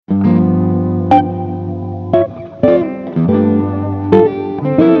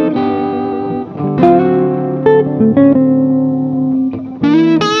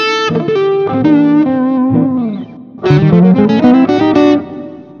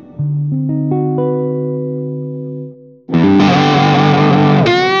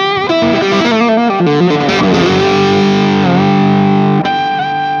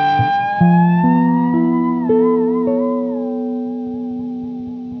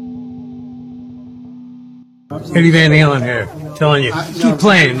Eddie Van Halen here, telling you, keep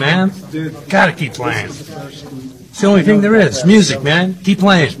playing, man. Gotta keep playing. It's the only thing there is. Music, man. Keep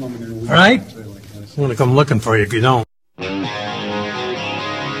playing. All right? I'm gonna come looking for you if you don't.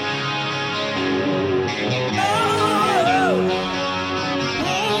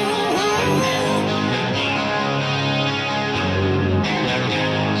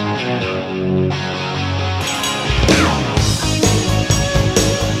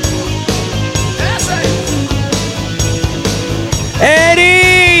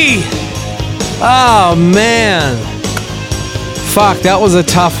 Eddie! Oh, man. Fuck, that was a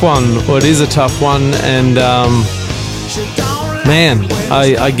tough one. Well, it is a tough one. And, man,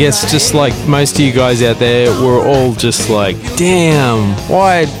 I guess just like most of you guys out there, we're all just like, damn,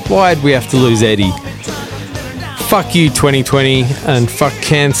 why'd we have to lose Eddie? Fuck you, 2020, and fuck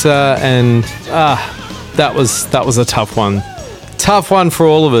cancer, and, that was a tough one. Tough one for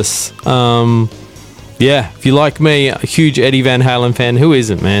all of us. Yeah, if you like me, a huge Eddie Van Halen fan. Who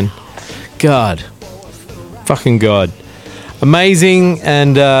isn't, man? God. Fucking God. Amazing,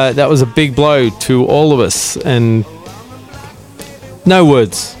 and that was a big blow to all of us. And no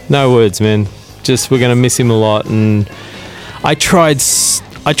words, man. Just, we're going to miss him a lot. And I tried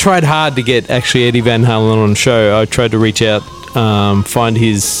hard to get actually Eddie Van Halen on the show. I tried to reach out, find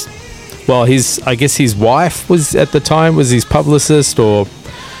I guess his wife was at the time, was his publicist, or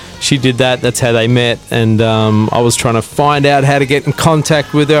she did that. That's how they met. And I was trying to find out how to get in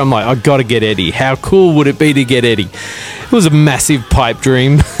contact with her. I'm like, I got to get Eddie. How cool would it be to get Eddie? It was a massive pipe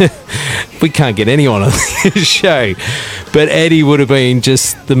dream. We can't get anyone on the show. But Eddie would have been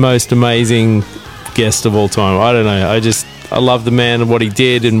just the most amazing guest of all time. I don't know. I love the man and what he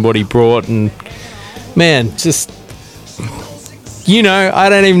did and what he brought. And, man, just, you know, I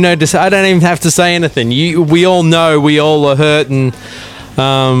don't even have to say anything. We all know. We all are hurt. And,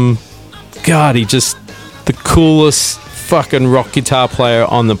 God, he just the coolest fucking rock guitar player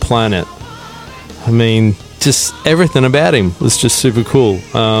on the planet. I mean, just everything about him was just super cool.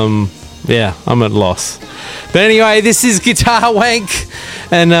 Yeah, I'm at a loss. But anyway, this is Guitarwank,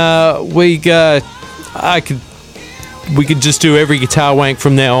 and we could just do every Guitarwank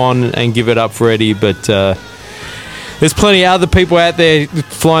from now on and give it up for Eddie. But there's plenty of other people out there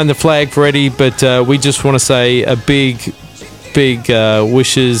flying the flag for Eddie. But we just want to say a big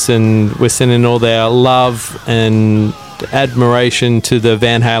wishes, and we're sending all our love and admiration to the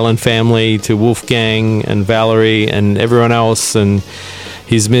Van Halen family, to Wolfgang and Valerie and everyone else, and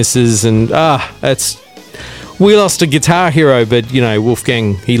his missus. And we lost a guitar hero, but you know,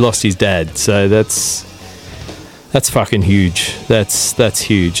 Wolfgang, he lost his dad, so that's fucking huge. That's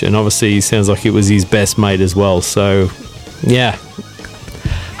huge. And obviously he sounds like it was his best mate as well, so yeah,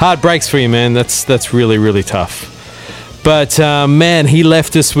 hard breaks for you, man. That's really, really tough. But, man, he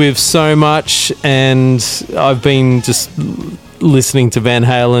left us with so much, and I've been just listening to Van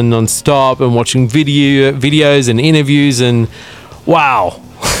Halen non-stop and watching videos and interviews, and wow.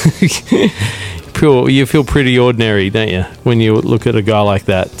 You feel pretty ordinary, don't you, when you look at a guy like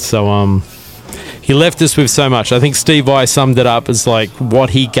that? So he left us with so much. I think Steve Vai summed it up as like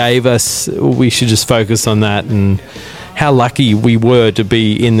what he gave us, we should just focus on that, and how lucky we were to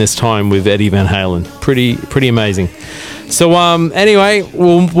be in this time with Eddie Van Halen. Pretty amazing. So anyway,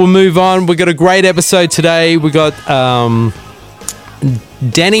 we'll move on. We got a great episode today. We got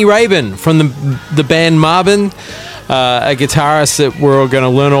Danny Rabin from the band Marvin, a guitarist that we're going to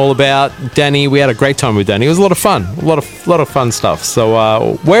learn all about. Danny, we had a great time with Danny. It was a lot of fun, a lot of fun stuff.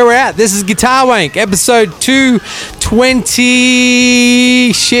 So where we're at, this is Guitarwank, episode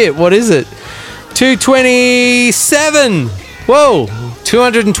 220. Shit, what is it? 227. Whoa,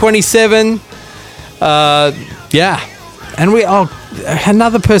 227. Yeah. And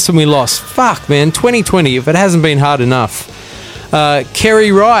another person we lost. Fuck, man, 2020, if it hasn't been hard enough.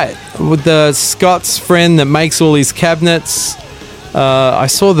 Kerry Wright, with the Scots friend that makes all his cabinets. I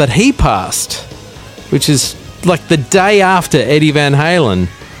saw that he passed, which is like the day after Eddie Van Halen,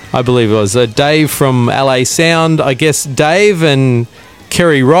 I believe it was. Dave from LA Sound. I guess Dave and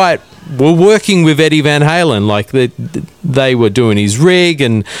Kerry Wright were working with Eddie Van Halen, like they were doing his rig,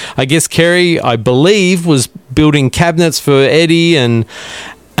 and I guess Kerry, I believe, was building cabinets for Eddie, and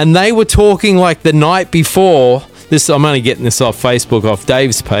they were talking like the night before this. I'm only getting this off Facebook, off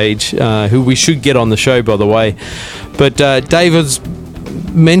Dave's page, who we should get on the show, by the way. But Dave was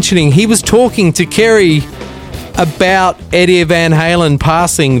mentioning he was talking to Kerry about Eddie Van Halen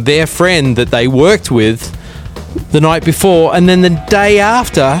passing their friend that they worked with the night before, and then the day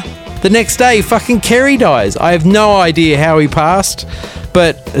after, the next day, fucking Kerry dies. I have no idea how he passed,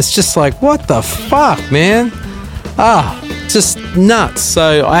 but it's just like, what the fuck, man? just nuts.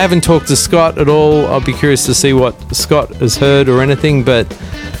 So I haven't talked to Scott at all. I'll be curious to see what Scott has heard or anything, but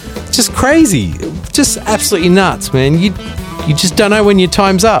just crazy. Just absolutely nuts, man. You just don't know when your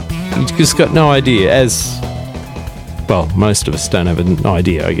time's up. You just got no idea, as, well, most of us don't have an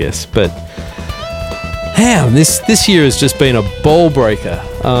idea, I guess. But, damn, this year has just been a ball breaker.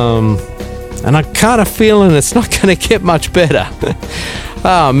 And I kind of feeling it's not going to get much better.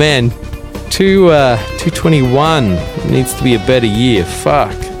 Oh, man. 221 needs to be a better year.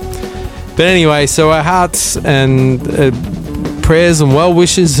 Fuck. But anyway, so our hearts and prayers and well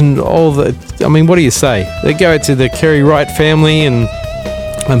wishes and all the, I mean, what do you say? They go to the Kerry Wright family, and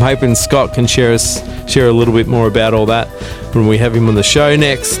I'm hoping Scott can share a little bit more about all that when we have him on the show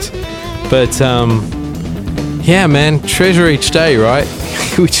next. But yeah, man, treasure each day, right?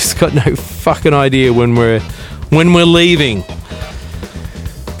 We just got no fucking idea when we're leaving.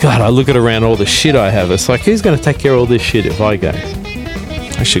 God, I look at around all the shit I have. It's like, who's going to take care of all this shit if I go?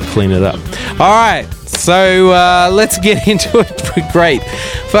 I should clean it up. All right, so let's get into it. Great.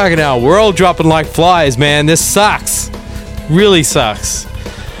 Fucking hell, we're all dropping like flies, man. This sucks. Really sucks.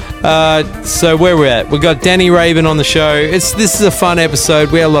 So where we're at, we got Danny Rabin on the show. This is a fun episode.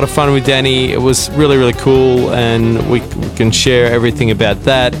 We had a lot of fun with Danny. It was really, really cool, and we can share everything about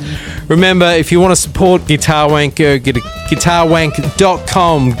that. Remember, if you want to support Guitarwank, go to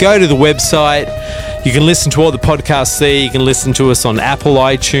guitarwank.com. Go to the website. You can listen to all the podcasts there. You can listen to us on Apple,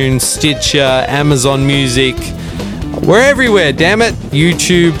 iTunes, Stitcher, Amazon Music. We're everywhere, damn it.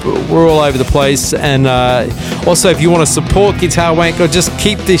 YouTube, we're all over the place. And also, if you want to support Guitarwank or just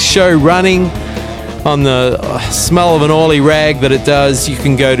keep this show running on the smell of an oily rag that it does, you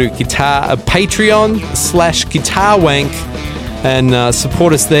can go to Patreon/Guitarwank and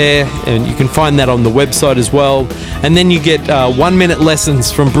support us there. And you can find that on the website as well. And then you get 1-minute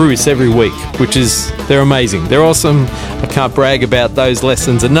lessons from Bruce every week, they're amazing. They're awesome. I can't brag about those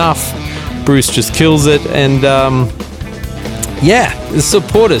lessons enough. Bruce just kills it. And yeah,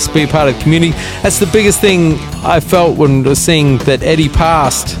 support us, be a part of the community. That's the biggest thing I felt when seeing that Eddie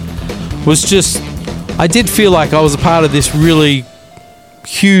passed, was just, I did feel like I was a part of this really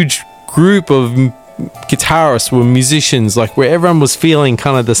huge group of guitarists or musicians, like where everyone was feeling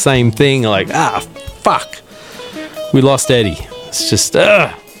kind of the same thing, like, fuck, we lost Eddie. It's just,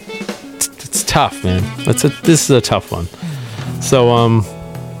 it's tough, man. This is a tough one. So,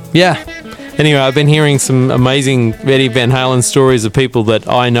 yeah. Anyway, I've been hearing some amazing Eddie Van Halen stories of people that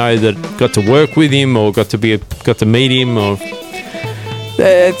I know that got to work with him or got to meet him, or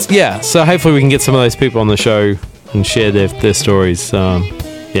yeah. So hopefully we can get some of those people on the show and share their stories.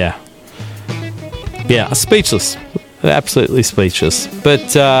 Yeah, speechless, absolutely speechless.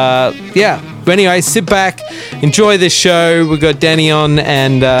 But yeah. But anyway, sit back, enjoy this show. We've got Danny on,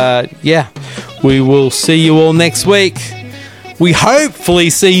 and yeah, we will see you all next week. We hopefully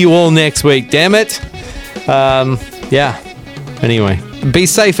see you all next week, damn it. Yeah. Anyway, be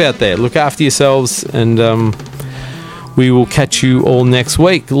safe out there. Look after yourselves, and we will catch you all next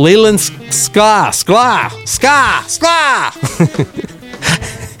week. Leland Sklar.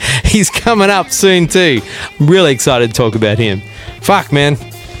 He's coming up soon too. I'm really excited to talk about him. Fuck, man.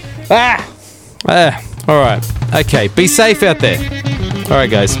 All right. Okay, be safe out there. All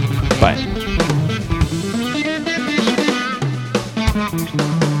right, guys. Bye.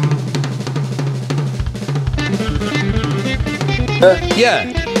 Yeah.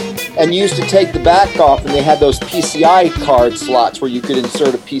 And you used to take the back off, and they had those PCI card slots where you could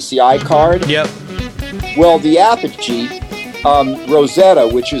insert a PCI card. Yep. Well, the Apogee Rosetta,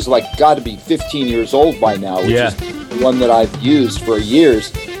 which is like got to be 15 years old by now, which is the one that I've used for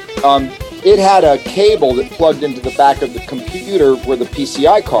years, it had a cable that plugged into the back of the computer where the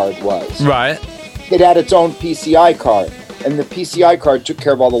PCI card was. Right. It had its own PCI card, and the PCI card took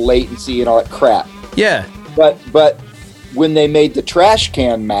care of all the latency and all that crap. Yeah. But when they made the trash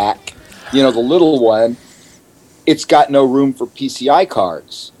can Mac, the little one, it's got no room for PCI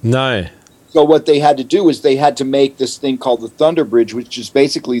cards. No. So what they had to do is they had to make this thing called the Thunder Bridge, which is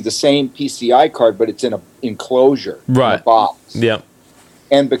basically the same PCI card, but it's in an enclosure, right, in a box. Yep.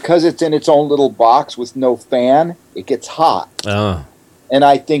 And because it's in its own little box with no fan, it gets hot. Oh. And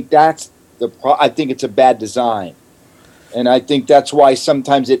I think that's I think it's a bad design. And I think that's why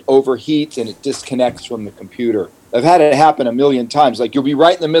sometimes it overheats and it disconnects from the computer. I've had it happen a million times. Like, you'll be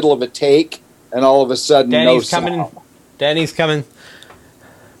right in the middle of a take, and all of a sudden, Danny's no coming. sound. Danny's coming.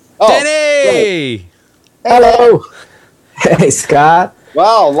 Oh, Danny! Great. Hello. Hey, Scott.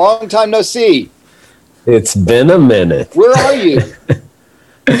 Wow, long time no see. It's been a minute. Where are you?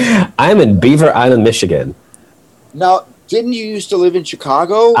 I'm in Beaver Island, Michigan. Now, didn't you used to live in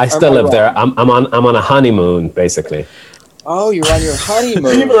Chicago? I still live there. I'm on a honeymoon, basically. Oh, you're on your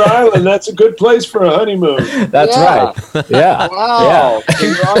honeymoon. Beaver Island, that's a good place for a honeymoon. That's right. Yeah. Wow. So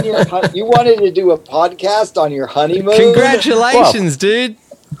you're on you wanted to do a podcast on your honeymoon? Congratulations, dude.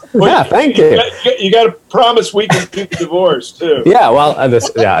 Yeah, thank you. You got to promise we can keep the divorce, too. Yeah, well,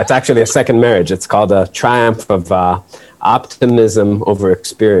 it's actually a second marriage. It's called a triumph of optimism over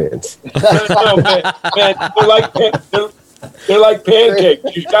experience. No, man, they're like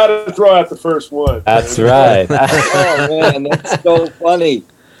pancakes. You got to throw out the first one. That's right. Oh, man, that's so funny.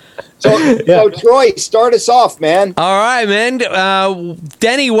 So Troy, start us off, man. All right, man.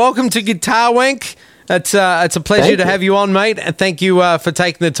 Danny, welcome to Guitarwank. It's a pleasure to have you on, mate. And thank you for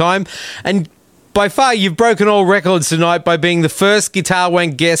taking the time. And by far, you've broken all records tonight by being the first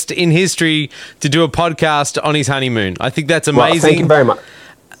Guitarwank guest in history to do a podcast on his honeymoon. I think that's amazing. Well, thank you very much.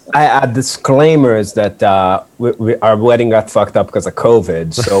 I add disclaimers that our wedding got fucked up because of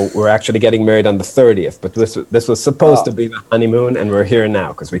COVID, so we're actually getting married on the 30th. But this was supposed to be the honeymoon, and we're here now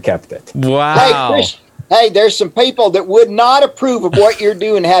because we kept it. Wow. Hey, Chris, there's some people that would not approve of what you're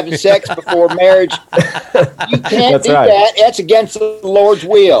doing, having sex before marriage. You can't do that. That's against the Lord's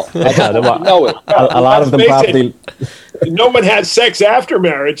will. I know it. A lot of them probably... No one has sex after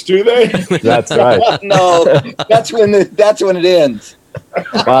marriage, do they? That's right. No, that's when it ends.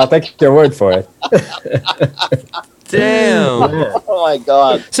 Well, I'll take your word for it. Damn. Oh my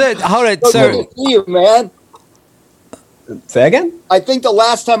God. So hold it. So good to see you, man. Say again? I think the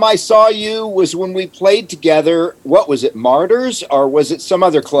last time I saw you was when we played together. What was it, Martyrs, or was it some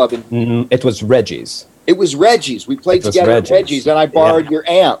other club? It was Reggie's. It was Reggie's. We played together at Reggie's, and I borrowed your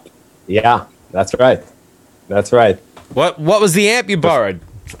amp. Yeah, that's right. That's right. What was the amp you borrowed?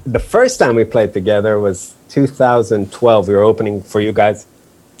 The first time we played together was 2012. We were opening for you guys.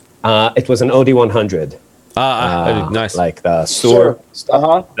 It was an OD100. Nice. Like the sewer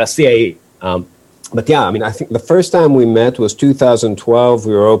stuff. The CAE. But yeah, I mean, I think the first time we met was 2012.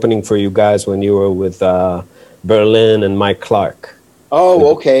 We were opening for you guys when you were with Berlin and Mike Clark.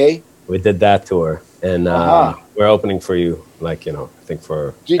 Oh, okay. We did that tour. And we're opening for you, I think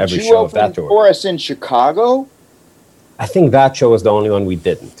for every show of that tour. Did you open for us in Chicago? I think that show was the only one we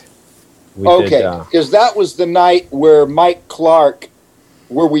didn't. Because that was the night where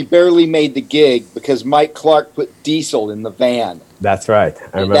we barely made the gig because Mike Clark put diesel in the van. That's right.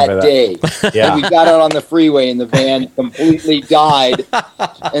 I remember that day. Yeah. And we got out on the freeway and the van completely died.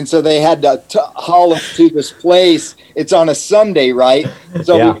 And so they had to haul it to this place. It's on a Sunday, right?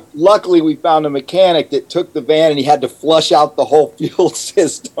 So luckily we found a mechanic that took the van and he had to flush out the whole fuel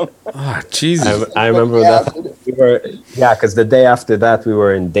system. Oh, Jesus. I remember that. Because the day after that we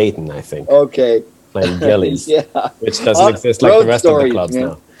were in Dayton, I think. Okay. Playing Gillies, which doesn't exist like the rest of the clubs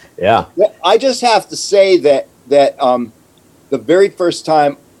now. Yeah. Well, I just have to say that the very first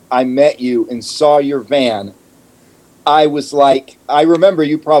time I met you and saw your van, I was like, I remember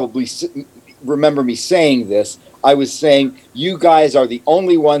you probably remember me saying this. I was saying, you guys are the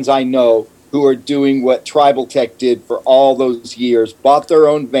only ones I know who are doing what Tribal Tech did for all those years, bought their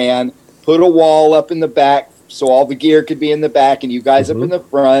own van, put a wall up in the back so all the gear could be in the back and you guys up in the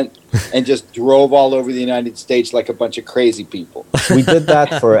front, and just drove all over the United States like a bunch of crazy people. We did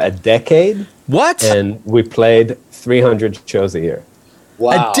that for a decade. What? And we played 300 shows a year.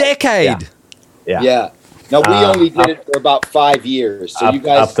 Wow. A decade? Yeah. No, we only did it for about 5 years. So you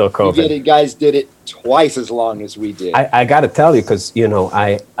guys, up till COVID. You guys did it twice as long as we did. I got to tell you, because,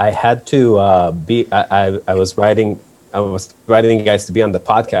 I had to I was writing you guys to be on the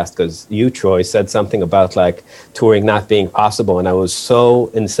podcast because you, Troy, said something about touring not being possible, and I was so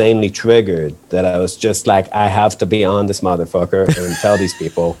insanely triggered that I was just like, I have to be on this motherfucker and tell these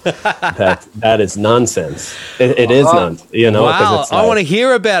people that is nonsense. It is nonsense, Wow, I want to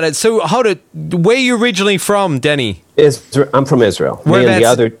hear about it. So, hold it. Where are you originally from, Danny? I'm from Israel.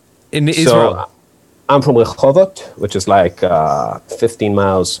 Whereabouts in Israel? So, I'm from Rehovot, which is 15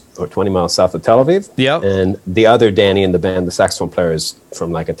 miles or 20 miles south of Tel Aviv. Yep. And the other Danny in the band, the saxophone player, is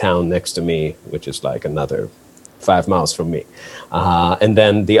from a town next to me, which is another 5 miles from me. And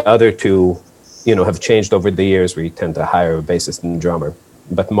then the other two, have changed over the years. We tend to hire a bassist and drummer.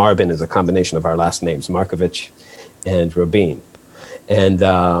 But Marbin is a combination of our last names, Markovich and Rabin. And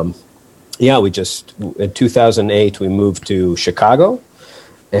we just, in 2008, we moved to Chicago,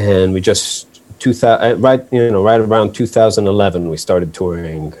 and we just, right around 2011, we started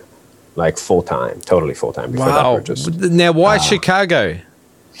touring totally full time. Wow! Now, why Chicago?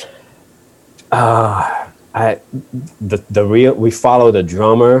 We followed a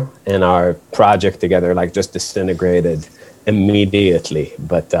drummer, and our project together just disintegrated immediately.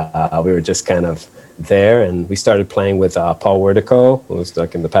 But we were just kind of there, and we started playing with Paul Werdico, who was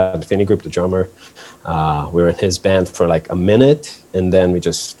like in the Pat Finney group, the drummer. We were in his band for like a minute, and then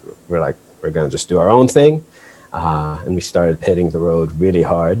we're like, we're gonna just do our own thing. And we started hitting the road really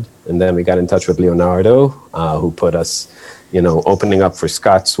hard. And then we got in touch with Leonardo, who put us, opening up for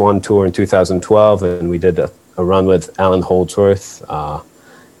Scott's One tour in 2012. And we did a run with Alan Holdsworth.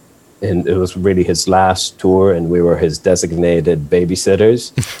 And it was really his last tour, and we were his designated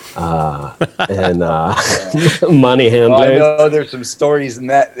babysitters and money handlers. Well, I know there's some stories in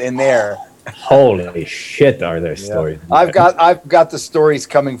there. Holy shit, are there stories? I've got the stories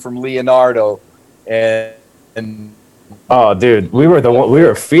coming from Leonardo, and oh, dude, we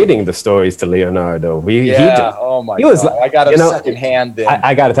were feeding the stories to Leonardo. Oh my God, I got a second hand.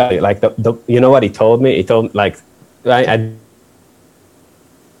 I got to tell you, like the you know what he told me? He told like I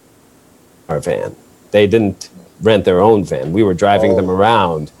our van. They didn't rent their own van. We were driving them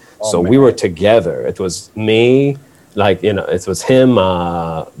around, so we were together. It was me, it was him,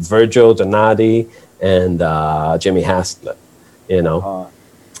 Virgil Donati, and Jimmy Haslett.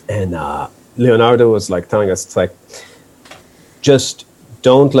 And Leonardo was like telling us, it's like, just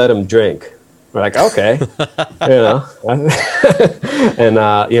don't let him drink. We're like, okay,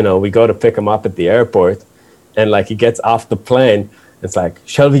 and we go to pick him up at the airport, and like he gets off the plane. It's like,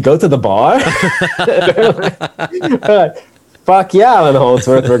 shall we go to the bar? We're like, fuck yeah, Alan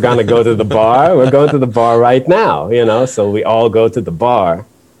Holdsworth, we're gonna go to the bar. We're going to the bar right now, So we all go to the bar,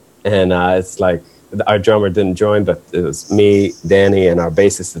 and it's like our drummer didn't join, but it was me, Danny, and our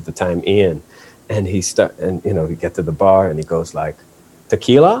bassist at the time, Ian. And we get to the bar, and he goes like,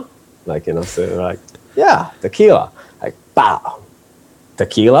 tequila? So we're like, yeah, tequila. Like, bow.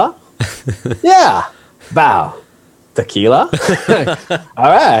 Tequila? Yeah, bow. Tequila? All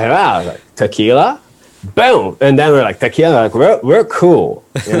right, wow. Like, tequila? Boom. And then we're like, tequila, like, we're cool.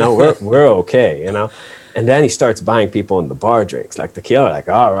 We're okay, And then he starts buying people in the bar drinks, like tequila, like,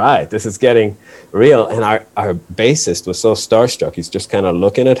 all right, this is getting real. And our bassist was so starstruck, he's just kind of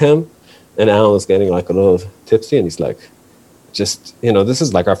looking at him. And Alan was getting like a little tipsy, and he's like, this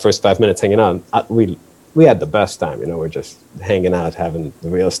is like our first 5 minutes hanging out. We had the best time, we're just hanging out, having the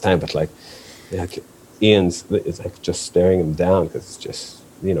realest time. But like Ian's is like just staring him down because it's just,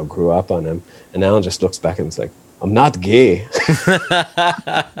 grew up on him. And Alan just looks back and it's like, I'm not gay.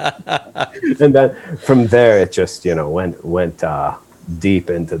 And then from there, it just, went deep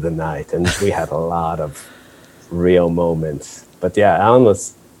into the night. And we had a lot of real moments. But yeah, Alan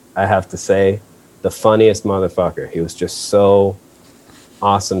was, I have to say, the funniest motherfucker. He was just so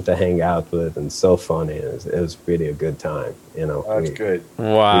awesome to hang out with and so funny. It was really a good time. That's good.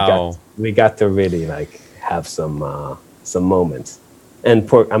 Wow. We got to really like have some moments. And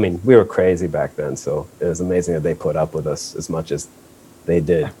we were crazy back then, so it was amazing that they put up with us as much as they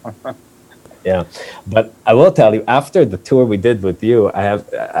did. Yeah, but I will tell you, after the tour we did with you, I have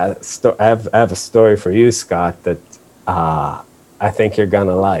a story for you, Scott, that I think you're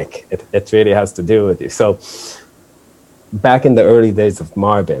gonna like. It really has to do with you. So back in the early days of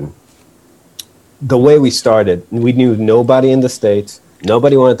Marvin, the way we started, we knew nobody in the States.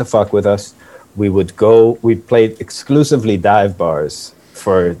 Nobody wanted to fuck with us. We played exclusively dive bars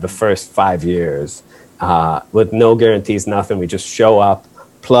for the first 5 years with no guarantees, nothing. We just show up,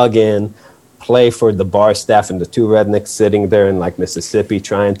 plug in, play for the bar staff and the two rednecks sitting there in like Mississippi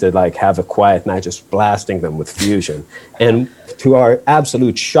trying to like have a quiet night, just blasting them with fusion. And to our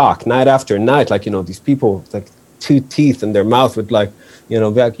absolute shock, night after night, like, these people like 2 teeth in their mouth would like, be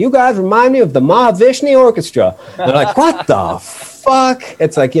like, you guys remind me of the Mahavishnu Orchestra. They're like, what the fuck?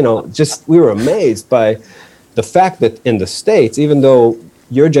 It's like, just we were amazed by the fact that in the States, even though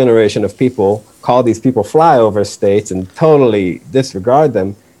your generation of people call these people flyover states and totally disregard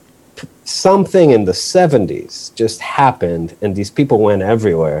them, something in the 70s just happened and these people went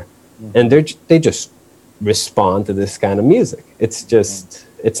everywhere. And they just respond to this kind of music. It's just,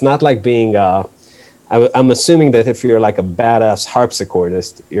 it's not like being... I'm assuming that if you're like a badass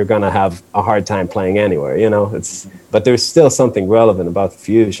harpsichordist, you're gonna have a hard time playing anywhere, but there's still something relevant about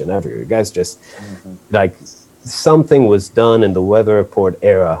fusion everywhere. You guys just like something was done in the Weather Report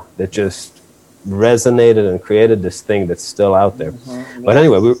era that just resonated and created this thing that's still out there. But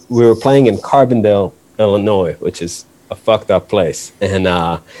anyway, we were playing in Carbondale, Illinois, which is a fucked up place. And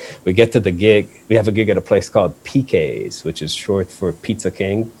we get to the gig. We have a gig at a place called PK's, which is short for Pizza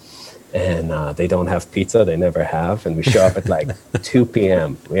King. And they don't have pizza. They never have. And we show up at like 2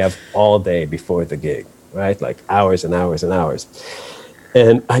 p.m. We have all day before the gig, right? Like hours and hours and hours.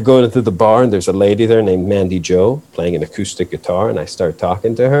 And I go into the bar, and there's a lady there named Mandy Jo playing an acoustic guitar. And I start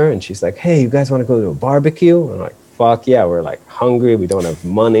talking to her, and she's like, hey, you guys want to go to a barbecue? And I'm like, fuck yeah, we're like hungry, we don't have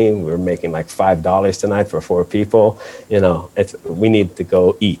money, we're making like $5 tonight for 4 people, we need to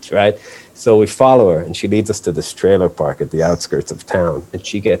go eat, right? So we follow her, and she leads us to this trailer park at the outskirts of town, and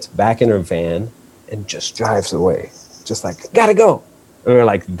she gets back in her van and just drives away, just like, gotta go. And we're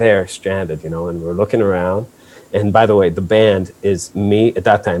like there stranded, and we're looking around. And by the way, the band is me, at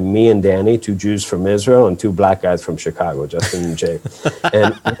that time, me and Danny, 2 Jews from Israel, and 2 black guys from Chicago, Justin and Jay.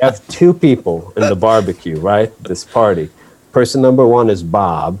 And we have 2 people in the barbecue, right? This party. Person number 1 is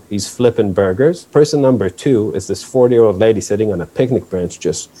Bob. He's flipping burgers. Person number 2 is this 40-year-old lady sitting on a picnic bench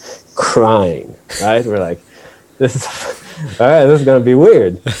just crying, right? We're like, this is going to be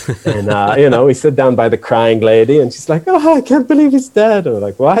weird. And, we sit down by the crying lady, and she's like, oh, I can't believe he's dead. And we're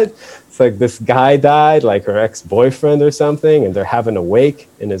like, what? It's like this guy died, like her ex-boyfriend or something, and they're having a wake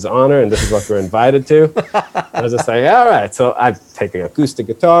in his honor, and this is what we're invited to. I was just like, all right. So I take an acoustic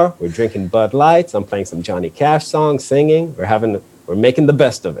guitar. We're drinking Bud Lights. I'm playing some Johnny Cash songs, singing. We're making the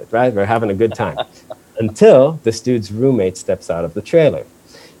best of it, right? We're having a good time. Until this dude's roommate steps out of the trailer.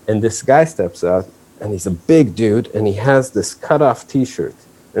 And this guy steps out, and he's a big dude, and he has this cut-off T-shirt.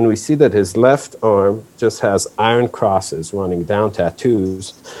 And we see that his left arm just has iron crosses running down,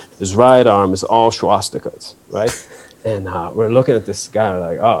 tattoos. His right arm is all swastikas, right? And we're looking at this guy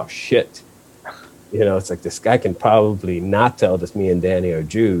like, oh, shit. It's like this guy can probably not tell that me and Danny are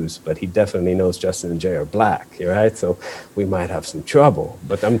Jews, but he definitely knows Justin and Jay are black, right? So we might have some trouble.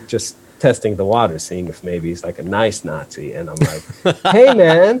 But I'm just testing the water, seeing if maybe he's like a nice Nazi. And I'm like, hey,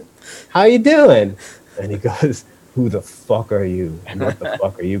 man, how you doing? And he goes, who the fuck are you? And what the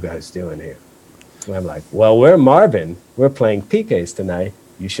fuck are you guys doing here? And I'm like, well, we're Marvin. We're playing PKs tonight.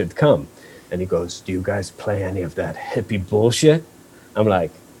 You should come. And he goes, do you guys play any of that hippie bullshit? I'm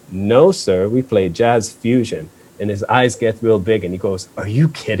like, no, sir. We play jazz fusion. And his eyes get real big, and he goes, are you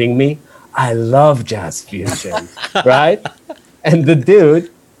kidding me? I love jazz fusion, right? And the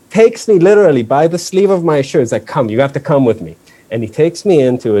dude takes me literally by the sleeve of my shirt. He's like, come, you have to come with me. And he takes me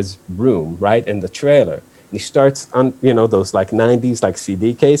into his room, right, in the trailer. He starts on, those like 90s like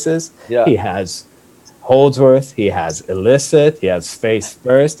CD cases. Yeah. He has Holdsworth, he has Illicit, he has Face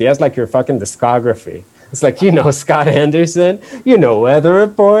First. He has like your fucking discography. It's like, Scott Henderson, Weather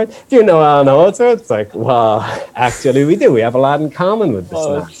Report, Alan Holdsworth. It's like, well, actually we do. We have a lot in common with this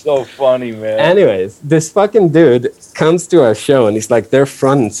now. That's so funny, man. Anyways, this fucking dude comes to our show, and he's like, they're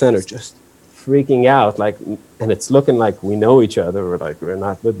front and center, just freaking out. Like, and it's looking like we know each other. We're like, we're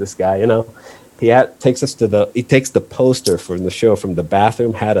not with this guy, He takes the poster for the show from the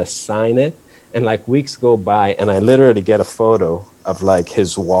bathroom, had us sign it, and like weeks go by, and I literally get a photo of like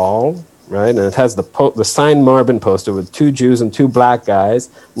his wall, right? And it has the signed Marvin poster with 2 Jews and 2 black guys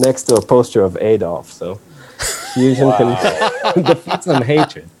next to a poster of Adolf. So fusion can defeat some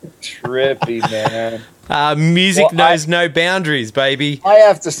hatred. Trippy, man. Music knows no boundaries, baby. I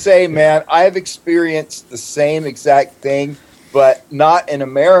have to say, man, I have experienced the same exact thing, but not in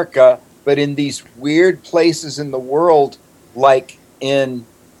America, but in these weird places in the world, like in,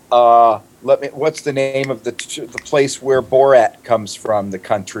 what's the name of the place where Borat comes from, the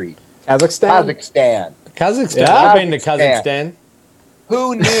country? Kazakhstan. Yeah. I've been to Kazakhstan.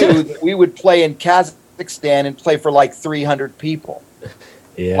 Who knew that we would play in Kazakhstan and play for like 300 people?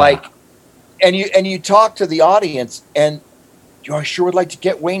 Yeah. Like, and you talk to the audience, and I sure would like to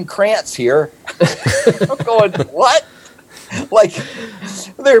get Wayne Krantz here. I'm going, what? Like,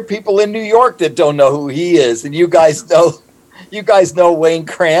 there are people in New York that don't know who he is, and you guys know Wayne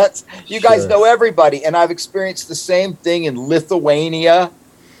Krantz. You guys know everybody, and I've experienced the same thing in Lithuania,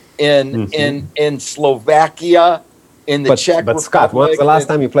 in Slovakia, in the Czech Republic. But Scott, when's the last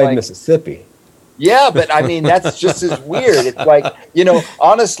time you played Mississippi? Yeah, but I mean that's just as weird. It's like,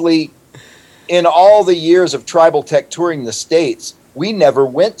 honestly, in all the years of Tribal Tech touring the States, we never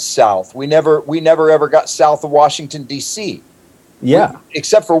went south. We never ever got south of Washington, D.C. Yeah.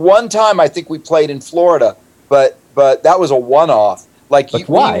 Except for one time, I think we played in Florida, but that was a one-off. Like, we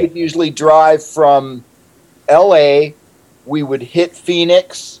would usually drive from L.A., we would hit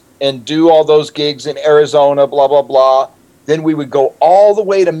Phoenix and do all those gigs in Arizona, blah, blah, blah. Then we would go all the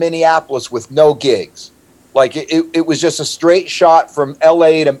way to Minneapolis with no gigs. Like, it was just a straight shot from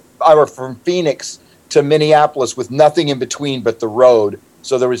L.A. or from Phoenix to Minneapolis with nothing in between but the road.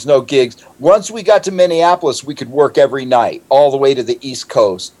 So there was no gigs. Once we got to Minneapolis, we could work every night all the way to the East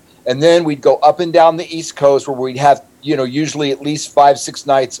Coast. And then we'd go up and down the East Coast where we'd have, usually at least 5-6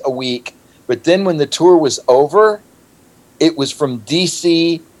 nights a week. But then when the tour was over, it was from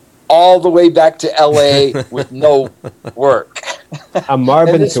D.C. all the way back to L.A. with no work. A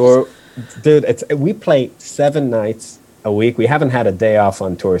Marvin tour, dude, we play 7 nights a week. We haven't had a day off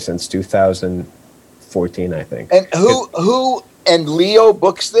on tour since 2003 14, I think. And who and Leo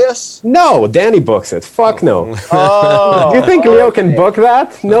books this? No, Danny books it. Fuck no. Oh, You think Leo can book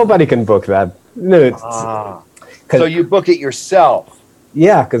that? Nobody can book that. No. So you book it yourself?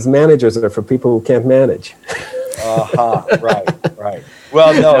 Yeah, because managers are for people who can't manage. Right.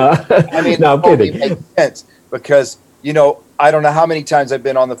 Well, no, I mean, no, I'm kidding. It makes sense because, I don't know how many times I've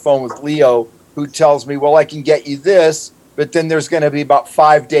been on the phone with Leo who tells me, well, I can get you this, but then there's going to be about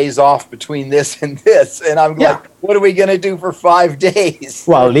 5 days off between this and this. And I'm like, what are we going to do for 5 days?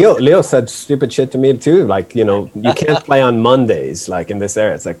 Well, Leo said stupid shit to me too. Like, you can't play on Mondays, like in this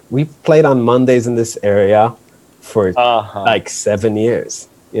area. It's like, we played on Mondays in this area for like 7 years,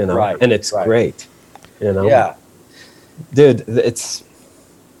 Right, and it's great, Yeah. Dude, it's...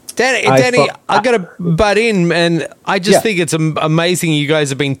 Danny, I got to butt in, and I just think it's amazing you guys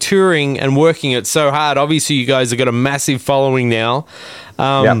have been touring and working it so hard. Obviously, you guys have got a massive following now.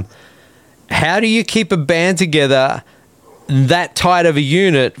 How do you keep a band together that tight of a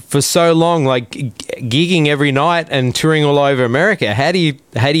unit for so long, like gigging every night and touring all over America? How do you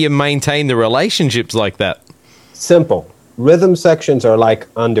maintain the relationships like that? Simple. Rhythm sections are like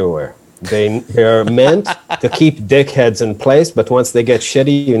underwear. They're meant to keep dickheads in place, but once they get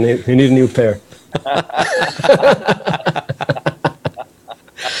shitty, you need a new pair.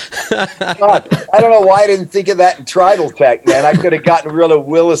 God, I don't know why I didn't think of that in Tridal Tech, man. I could have gotten rid of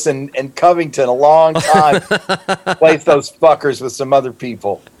Willis and Covington a long time. Place those fuckers with some other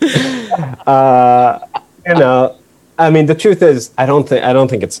people. I mean, the truth is, I don't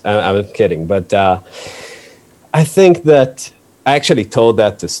think it's. I'm kidding, but I think that. I actually told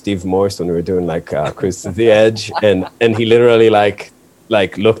that to Steve Morse when we were doing Cruise to the Edge, and he literally like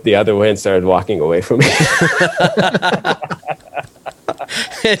looked the other way and started walking away from me.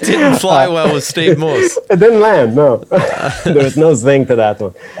 It didn't fly well with Steve Morse. It didn't land. No, there was no zing to that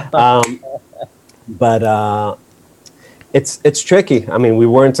one. But it's tricky. I mean, we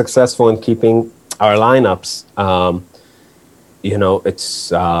weren't successful in keeping our lineups.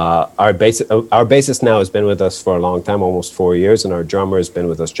 It's our bassist now has been with us for a long time, almost 4 years, and our drummer has been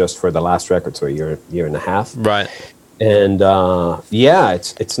with us just for the last record, so a year and a half. Right. And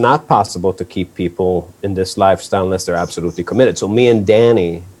it's not possible to keep people in this lifestyle unless they're absolutely committed. So me and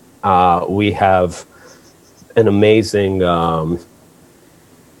Danny, we have an amazing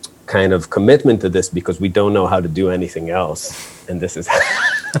kind of commitment to this because we don't know how to do anything else, and this is.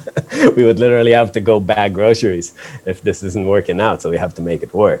 We would literally have to go bag groceries if this isn't working out, so we have to make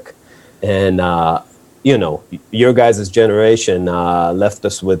it work. And, your guys' generation left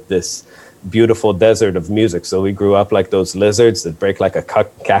us with this beautiful desert of music. So we grew up like those lizards that break like a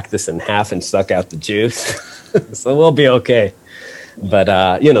cactus in half and suck out the juice. So we'll be okay. But,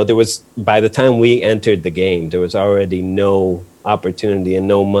 there was, by the time we entered the game, there was already no opportunity and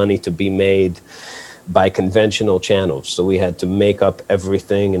no money to be made by conventional channels. So we had to make up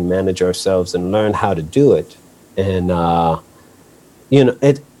everything and manage ourselves and learn how to do it. And,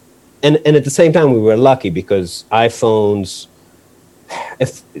 and at the same time, we were lucky because iPhones,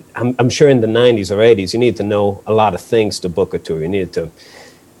 I'm sure in the 90s or 80s, you needed to know a lot of things to book a tour. You needed to,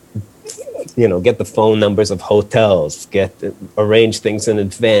 get the phone numbers of hotels, arrange things in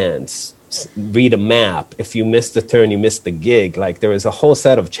advance, read a map. If you missed the turn, you missed the gig. Like, there is a whole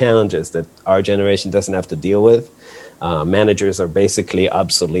set of challenges that our generation doesn't have to deal with. Managers are basically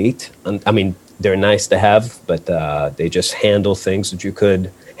obsolete. I mean, they're nice to have, but they just handle things that you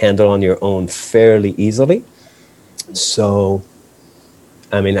could handle on your own fairly easily. So,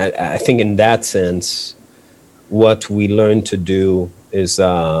 I mean, I think in that sense, what we learned to do is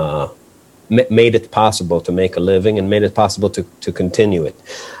made it possible to make a living and made it possible to continue it.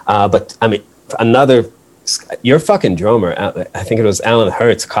 But I mean, your fucking drummer, I think it was Alan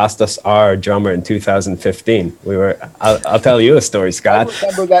Hertz, cost us our drummer in 2015. I'll tell you a story, Scott.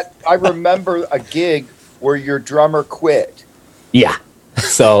 I remember a gig where your drummer quit. Yeah.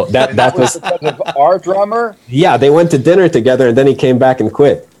 So that was because of our drummer? Yeah, they went to dinner together and then he came back and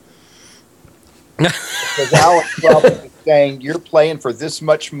quit. Because Alan probably was saying, you're playing for this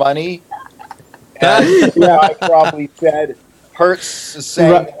much money. And I probably said, Hertz is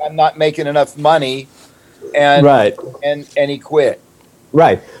saying that I'm not making enough money. And, and he quit.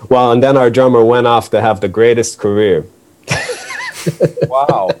 Right. Well, and then our drummer went off to have the greatest career.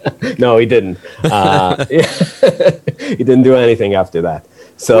 Wow. No, he didn't. He didn't do anything after that.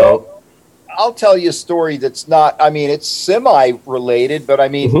 So, well, I'll tell you a story that's not, I mean, it's semi-related, but I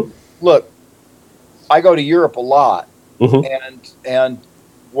mean, look, I go to Europe a lot. And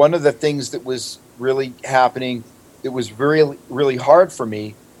one of the things that was really happening that was really, really hard for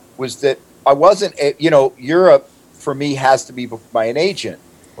me was that I wasn't, Europe for me has to be by an agent.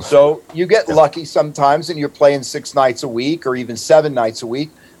 So you get lucky sometimes and you're playing 6 nights a week or even 7 nights a week,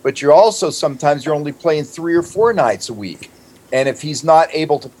 but you're also sometimes you're only playing 3 or 4 nights a week. And if he's not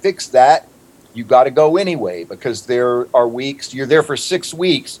able to fix that, you got to go anyway, because there are weeks, you're there for 6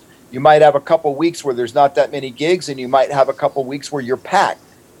 weeks. You might have a couple weeks where there's not that many gigs, and you might have a couple weeks where you're packed.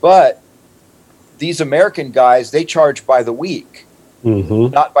 But these American guys, they charge by the week,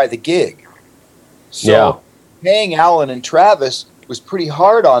 not by the gig. So paying Alan and Travis was pretty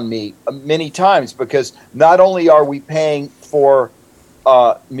hard on me many times, because not only are we paying for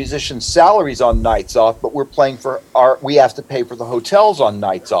musicians' salaries on nights off, but we have to pay for the hotels on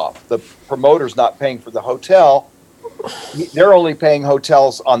nights off. The promoter's not paying for the hotel. They're only paying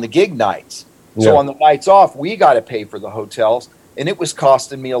hotels on the gig nights. So on the nights off, we got to pay for the hotels, and it was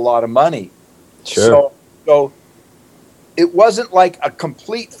costing me a lot of money. Sure. So it wasn't like a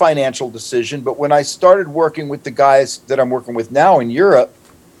complete financial decision, but when I started working with the guys that I'm working with now in Europe,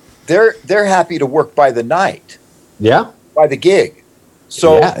 they're happy to work by the night. Yeah. By the gig.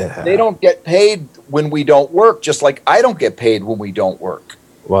 So they don't get paid when we don't work, just like I don't get paid when we don't work.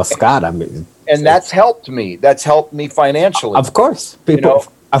 Well, Scott, I mean, and that's helped me. That's helped me financially. Of course. People,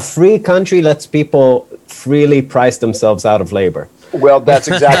 a free country lets people freely price themselves out of labor. Well, that's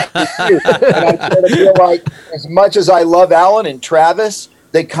exactly true. And I sort of feel like, as much as I love Alan and Travis,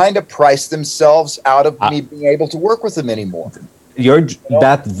 they kind of price themselves out of me being able to work with them anymore.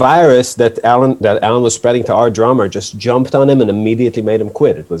 That virus that Alan was spreading to our drummer just jumped on him and immediately made him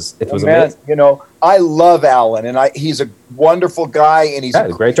quit. It was amazing. You know, I love Alan, and he's a wonderful guy, and he's a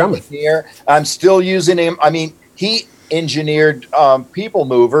great drummer. Engineer. I'm still using him. I mean, he engineered People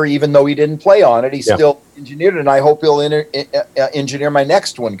Mover, even though he didn't play on it. He still engineered it, and I hope he'll engineer my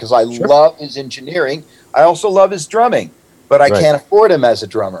next one, because I love his engineering. I also love his drumming, but I can't afford him as a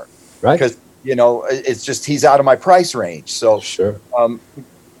drummer. Right. Because, you know, it's just he's out of my price range. So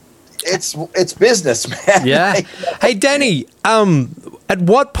it's business, man. Yeah. Hey, Danny, at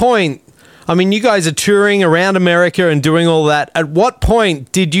what point, I mean, you guys are touring around America and doing all that. At what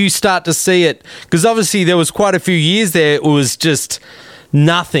point did you start to see it? Because obviously there was quite a few years there. It was just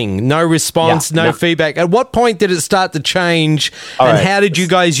nothing, no response, no feedback. At what point did it start to change? How did you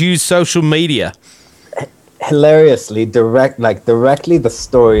guys use social media? Hilariously, directly the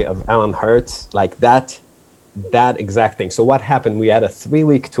story of Alan Hertz, like that exact thing. So what happened? We had a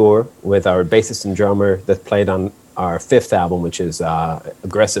 3-week tour with our bassist and drummer that played on our 5th album, which is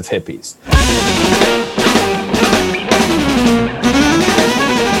Aggressive Hippies.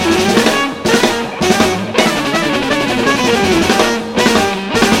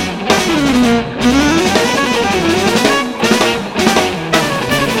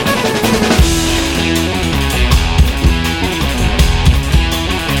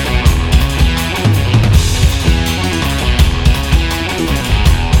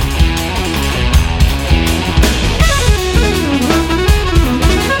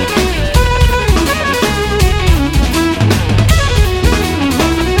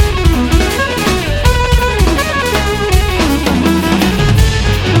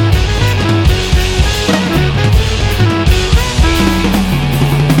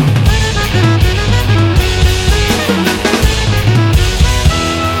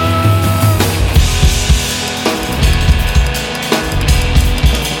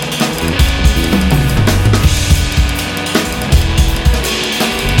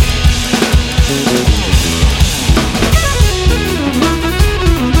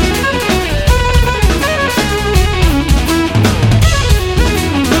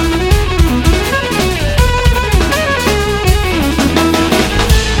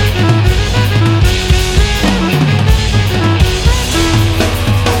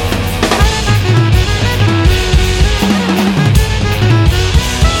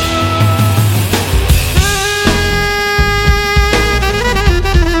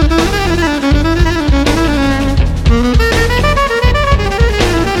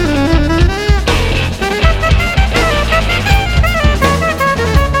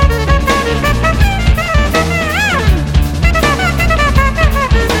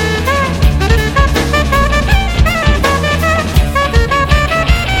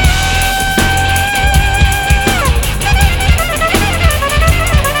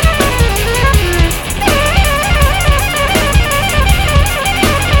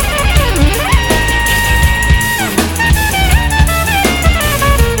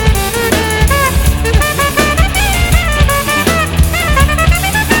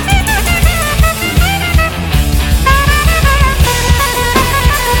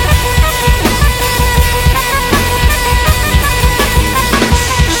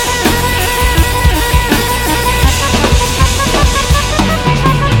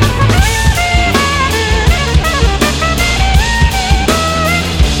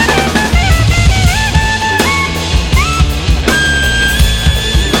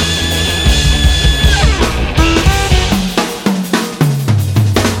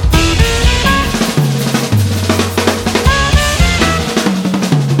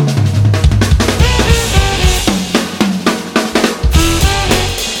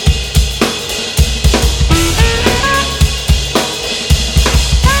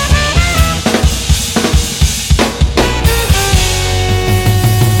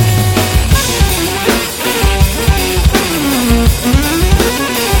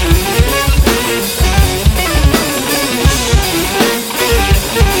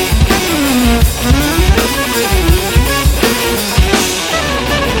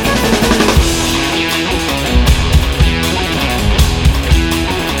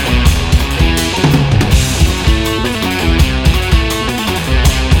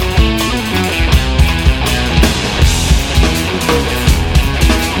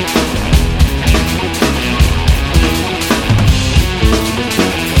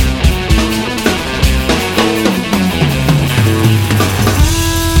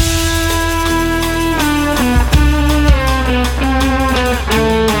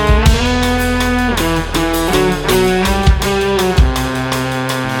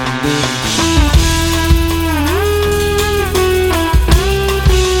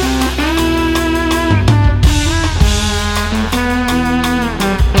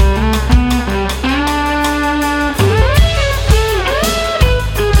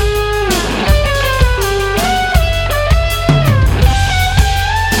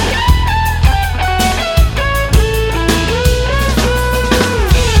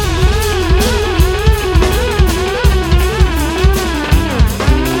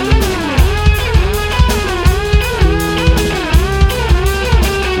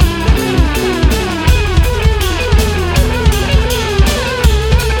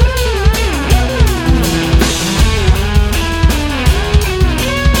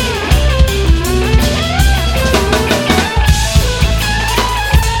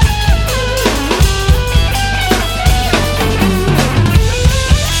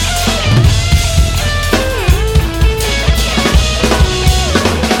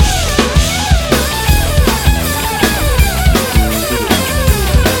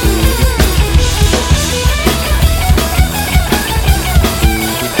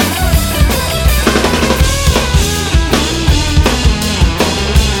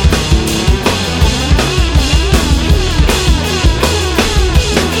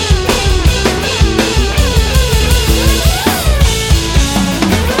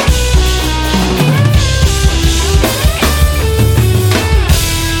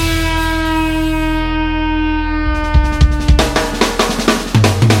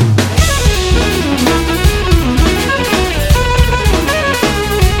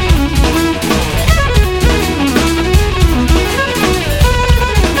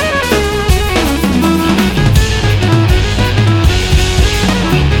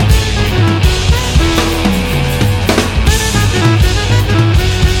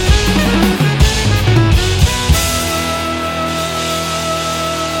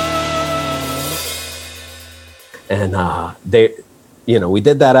 they, we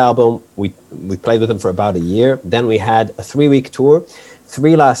did that album. We played with them for about a year. Then we had a 3-week tour.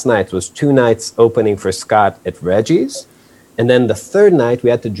 3 last nights was 2 nights opening for Scott at Reggie's. And then the third night we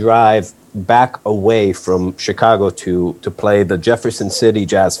had to drive back away from Chicago to play the Jefferson City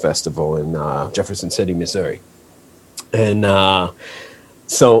Jazz Festival in Jefferson City, Missouri. And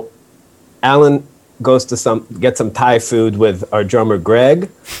so Alan goes to get some Thai food with our drummer Greg.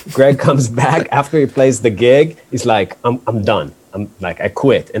 Greg comes back after he plays the gig. He's like, I'm done. I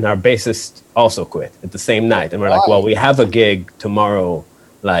quit. And our bassist also quit at the same night. And we're like, well, we have a gig tomorrow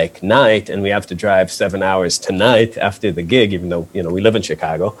night, and we have to drive 7 hours tonight after the gig, even though we live in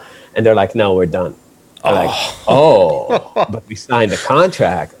Chicago. And they're like, no, we're done. We're like, but we signed a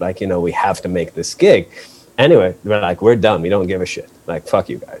contract. We have to make this gig. Anyway, we're like, we're done. We don't give a shit. Fuck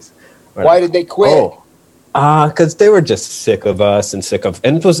you guys. Why did they quit? Because they were just sick of us and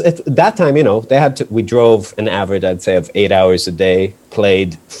it was at that time, we drove an average, I'd say, of 8 hours a day,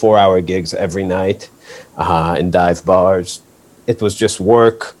 played 4-hour gigs every night in dive bars. It was just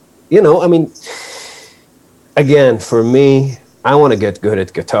work, again, for me, I want to get good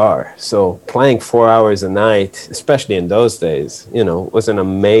at guitar. So playing 4 hours a night, especially in those days, was an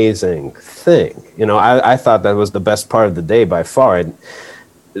amazing thing. I thought that was the best part of the day by far. And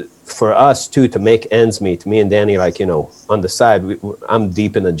for us too, to make ends meet, me and Danny, on the side, I'm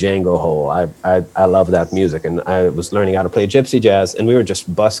deep in the Django hole. I love that music, and I was learning how to play gypsy jazz, and we were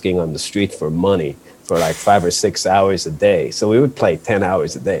just busking on the street for money for 5 or 6 hours a day. So we would play 10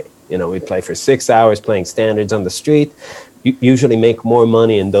 hours a day. We'd play for 6 hours playing standards on the street. You usually make more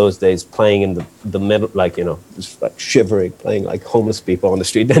money in those days playing in the middle, just shivering, playing like homeless people on the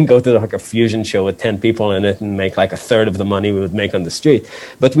street, then go to a fusion show with 10 people in it and make a third of the money we would make on the street.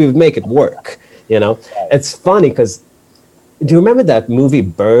 But we would make it work, It's funny because, do you remember that movie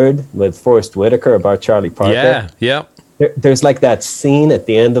Bird with Forrest Whitaker about Charlie Parker? Yeah, yeah. There's that scene at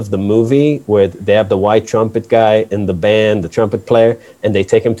the end of the movie where they have the white trumpet guy in the band, the trumpet player, and they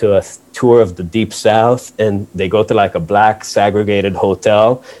take him to a tour of the Deep South, and they go to a black segregated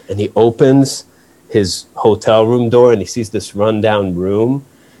hotel, and he opens his hotel room door and he sees this rundown room.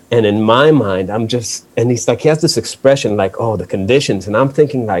 And in my mind, and he's he has this expression oh, the conditions. And I'm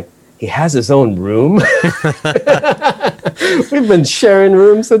thinking he has his own room. We've been sharing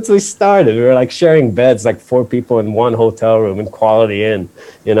rooms since we started. We were sharing beds, 4 people in one hotel room in Quality Inn.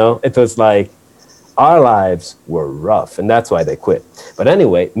 It was our lives were rough, and that's why they quit. But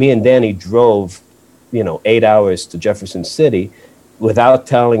anyway, me and Danny drove, 8 hours to Jefferson City without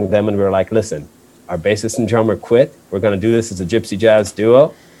telling them. And we were like, listen, our bassist and drummer quit. We're going to do this as a gypsy jazz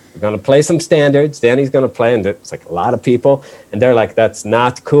duo. We're going to play some standards. Danny's going to play, and it's a lot of people. And they're like, that's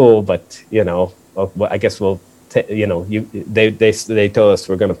not cool, but, I guess we'll, they told us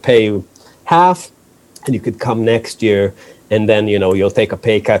we're going to pay you half, and you could come next year, and then, you'll take a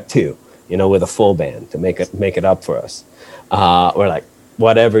pay cut too, with a full band to make it up for us. We're like,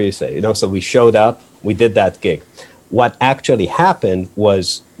 whatever you say, So we showed up, we did that gig. What actually happened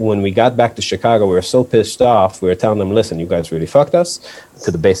was when we got back to Chicago, we were so pissed off. We were telling them, listen, you guys really fucked us,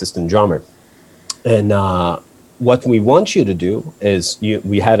 to the bassist and drummer. And what we want you to do is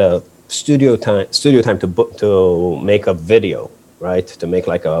we had a studio time to make a video, right? To make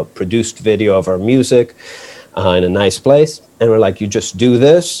a produced video of our music in a nice place. And we're like, you just do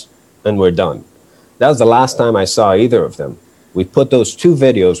this and we're done. That was the last time I saw either of them. We put those 2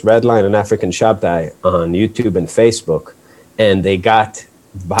 videos, Redline and African Shabtai, on YouTube and Facebook, and they got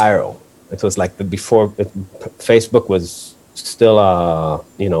viral. It was before Facebook was still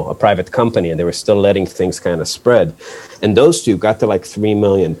a private company, and they were still letting things kind of spread. And those 2 got to 3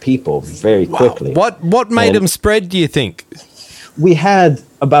 million people very quickly. Wow. What made them spread, do you think? We had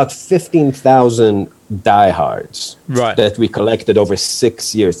about 15,000 diehards that we collected over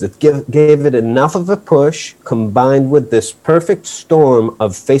 6 years that gave it enough of a push, combined with this perfect storm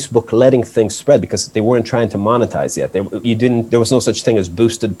of Facebook letting things spread because they weren't trying to monetize yet. There was no such thing as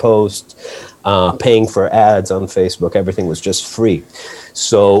boosted posts, paying for ads on Facebook. Everything was just free.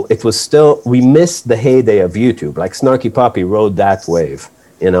 So it was still, we missed the heyday of YouTube. Snarky Puppy rode that wave,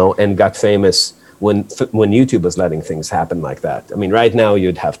 and got famous when YouTube was letting things happen like that. I mean, right now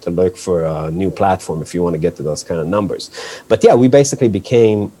you'd have to look for a new platform if you want to get to those kind of numbers. But yeah, we basically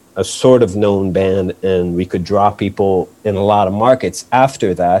became a sort of known band, and we could draw people in a lot of markets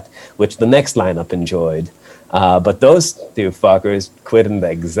after that, which the next lineup enjoyed. But those 2 fuckers quit in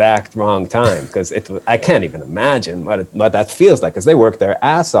the exact wrong time, because I can't even imagine what that feels like, because they worked their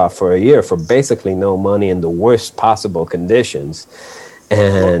ass off for a year for basically no money in the worst possible conditions.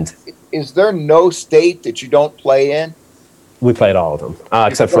 And is there no state that you don't play in? We played all of them,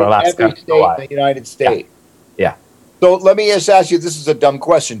 except for Alaska. Every state in the United States. Yeah. So let me just ask you, this is a dumb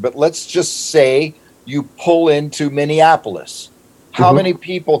question, but let's just say you pull into Minneapolis. How many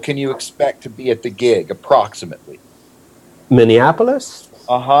people can you expect to be at the gig, approximately? Minneapolis?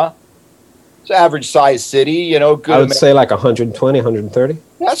 Uh-huh. It's an average size city, you know. Good. I would say like 120, 130.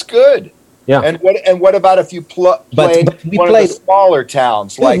 That's good. Yeah. And what about if you played we one played, of the smaller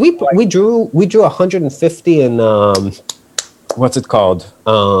towns? Yeah, we drew 150 in what's it called?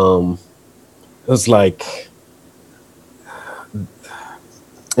 It was like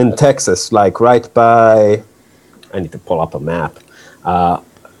in Texas, like right by. I need to pull up a map.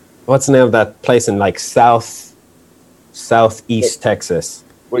 What's the name of that place in like southeast Texas?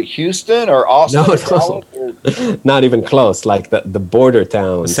 Wait, Houston or Austin? No, not even close. Like the border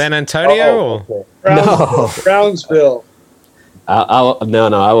towns. San Antonio? Okay. Brownsville. I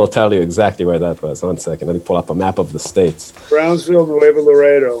will tell you exactly where that was. 1 second. Let me pull up a map of the states. Brownsville, Nuevo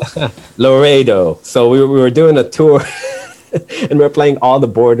Laredo. Laredo. So we were doing a tour, and we were playing all the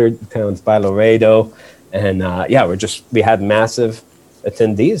border towns by Laredo, and we had massive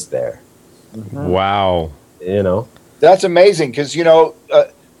attendees there. Wow. You know, that's amazing because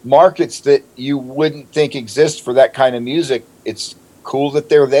markets that you wouldn't think exist for that kind of music. It's cool that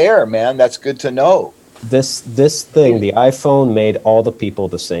they're there, man. That's good to know. This thing, the iPhone made all the people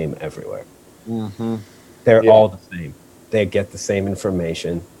the same everywhere. They're all the same. They get the same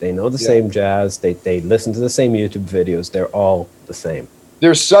information. They know the same jazz. They listen to the same YouTube videos. They're all the same.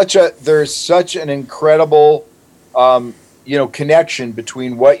 There's such an incredible connection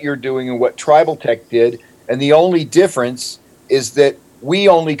between what you're doing and what Tribal Tech did, and the only difference is that we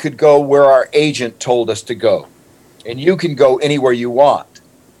only could go where our agent told us to go, and you can go anywhere you want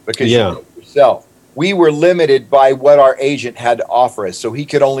because you know it yourself. We were limited by what our agent had to offer us, so he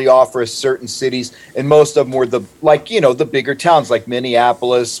could only offer us certain cities, and most of them were the bigger towns like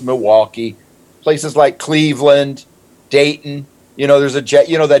Minneapolis, Milwaukee, places like Cleveland, Dayton. There's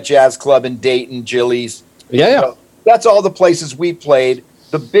that jazz club in Dayton, Jilly's. That's all the places we played.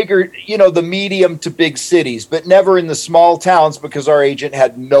 The bigger, the medium to big cities, but never in the small towns because our agent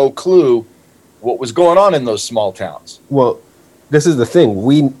had no clue what was going on in those small towns. Well, this is the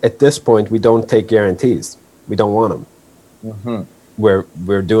thing. At this point, we don't take guarantees. We don't want them.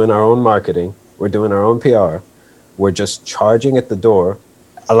 We're doing our own marketing. We're doing our own PR. We're just charging at the door.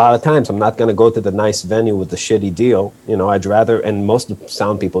 A lot of times, I'm not going to go to the nice venue with the shitty deal. I'd rather, and most of the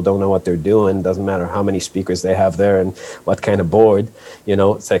sound people don't know what they're doing. Doesn't matter how many speakers they have there and what kind of board.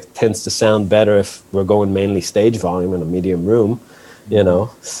 It tends to sound better if we're going mainly stage volume in a medium room.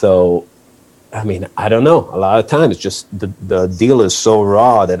 So, I mean, I don't know. A lot of times, just the deal is so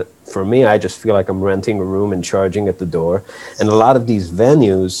raw that for me, I just feel like I'm renting a room and charging at the door. And a lot of these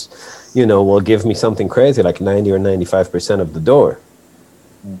venues, will give me something crazy like 90 or 95% of the door.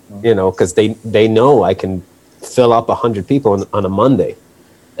 Because they know I can fill up 100 people on a Monday.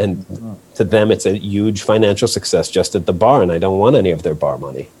 And to them, it's a huge financial success just at the bar, and I don't want any of their bar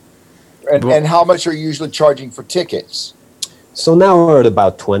money. And how much are you usually charging for tickets? So now we're at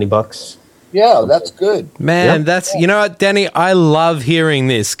about $20. Yeah, that's good. Man, that's, you know what, Danny, I love hearing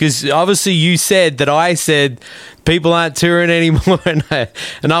this because obviously you said that I said people aren't touring anymore and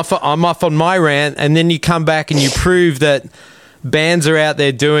I'm off on my rant, and then you come back and you prove that bands are out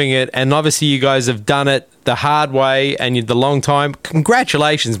there doing it, and obviously you guys have done it the hard way and the long time.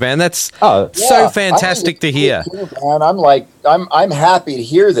 Congratulations, man. That's so fantastic to hear. Too, man. I'm happy to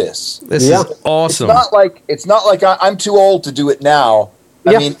hear this. This is awesome. It's not like I'm too old to do it now.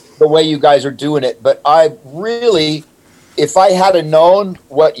 I mean, the way you guys are doing it, but I really, if I had known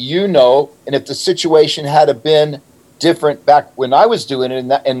what you know, and if the situation had been different back when I was doing it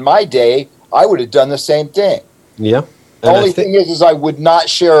in my day, I would have done the same thing. Yeah. The only thing is I would not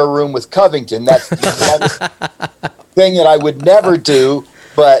share a room with Covington. That's the thing that I would never do,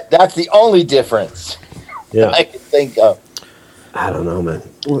 but that's the only difference I can think of. I don't know, man.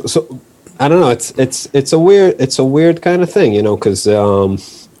 So I don't know. It's a weird kind of thing, because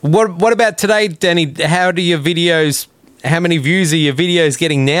what about today, Danny? How many views are your videos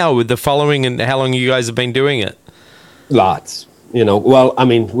getting now with the following, and how long you guys have been doing it? Lots. Well, I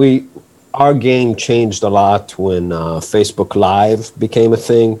mean, our game changed a lot when Facebook Live became a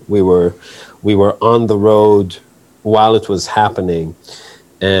thing. We were on the road while it was happening,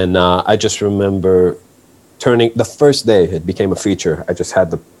 and I just remember the first day it became a feature. I just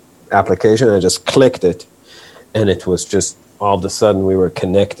had the application, I just clicked it, and it was just all of a sudden we were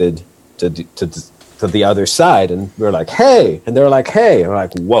connected to the other side, and we were like, hey, and they were like, hey, and we're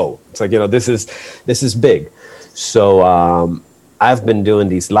like, whoa, it's like, this is big. So I've been doing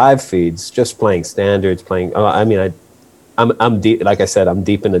these live feeds, just playing standards, I'm deep. Like I said, I'm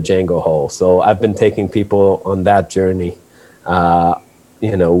deep in the Django hole. So I've been taking people on that journey, with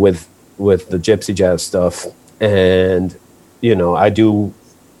the gypsy jazz stuff, and I do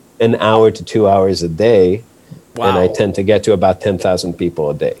an hour to 2 hours a day, and I tend to get to about 10,000 people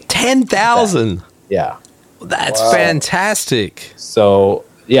a day. 10,000. Yeah, that's fantastic. So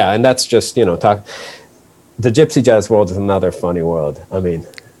yeah, and that's just talk. The gypsy jazz world is another funny world. I mean,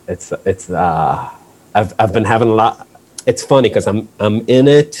 it's I've been having a lot. It's funny because I'm in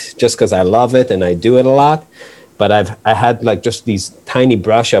it just because I love it and I do it a lot. But I had like just these tiny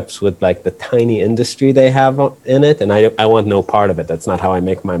brush ups with like the tiny industry they have in it, and I want no part of it. That's not how I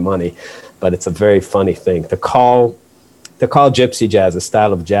make my money. But it's a very funny thing to call gypsy jazz a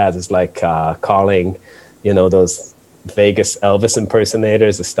style of jazz is like calling, those Vegas Elvis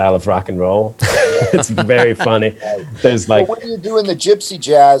impersonators a style of rock and roll. It's very funny. There's like, when you doing the gypsy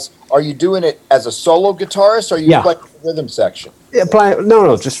jazz, are you doing it as a solo guitarist, or are you playing the rhythm section? Yeah,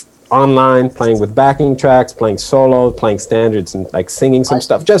 just online, playing with backing tracks, playing solo, playing standards, and like singing some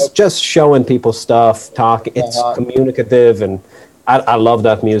stuff. Just showing people stuff, talking. It's communicative, and I love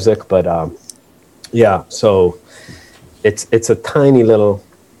that music. But so it's a tiny little.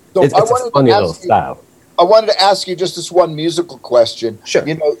 So it's a funny little style. I wanted to ask you just this one musical question. Sure.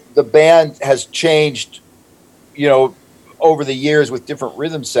 The band has changed, over the years with different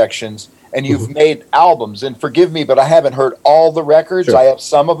rhythm sections, and you've made albums. And forgive me, but I haven't heard all the records. Sure. I have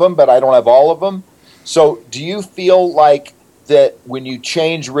some of them, but I don't have all of them. So do you feel like that when you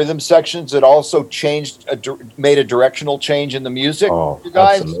change rhythm sections, it also made a directional change in the music, you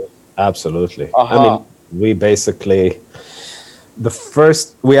guys? Absolutely. I mean, we basically...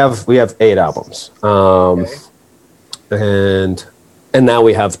 we have 8 albums, and now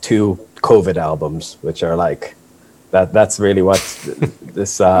we have 2 COVID albums, which are like that's really what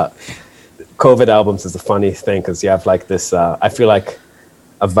this COVID albums is a funny thing, because you have like this I feel like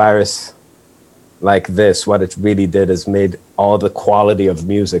a virus like this, what it really did is made all the quality of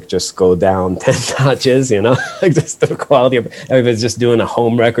music just go down 10 notches, like just the quality of everybody's just doing a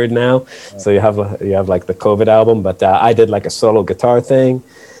home record now. So you have like the COVID album, but I did like a solo guitar thing,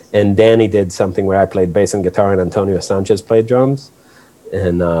 and Danny did something where I played bass and guitar and Antonio Sanchez played drums.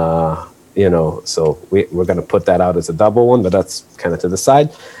 And, so we're going to put that out as a double one, but that's kind of to the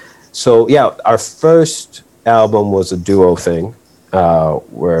side. So yeah, our first album was a duo thing,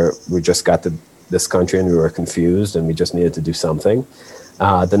 where we just got to this country and we were confused and we just needed to do something.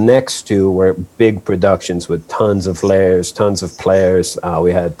 The next 2 were big productions with tons of layers, tons of players.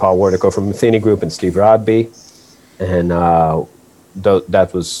 We had Paul Wardico from Matheny Group and Steve Rodby, and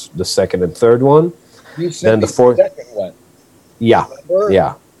that was the second and third one. You said the fourth, second one. Yeah, remember?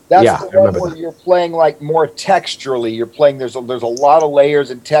 Yeah. That's the one where you're playing like more texturally. You're playing. There's a lot of layers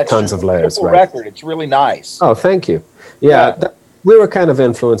and texture. Tons of layers. Right. Record. It's really nice. Oh, thank you. Yeah. We were kind of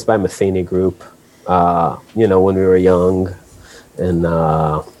influenced by Matheny Group, when we were young, and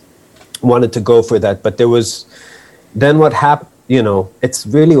wanted to go for that. But there was, then what happened, it's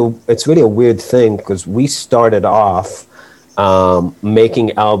really a weird thing, because we started off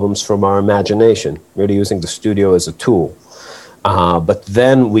making albums from our imagination, really using the studio as a tool. But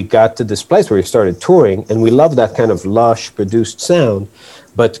then we got to this place where we started touring, and we loved that kind of lush produced sound,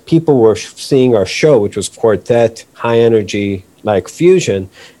 but people were seeing our show, which was quartet, high energy, like fusion,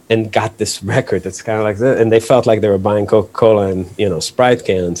 and got this record that's kind of like that, and they felt like they were buying Coca-Cola and Sprite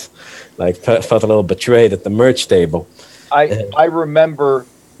cans, like felt a little betrayed at the merch table. I remember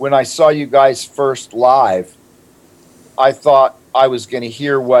when I saw you guys first live, I thought I was going to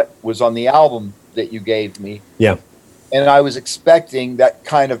hear what was on the album that you gave me. Yeah. And I was expecting that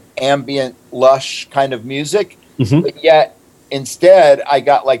kind of ambient, lush kind of music, but yet instead I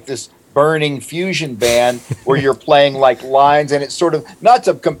got like this burning fusion band where you're playing like lines, and it's sort of, not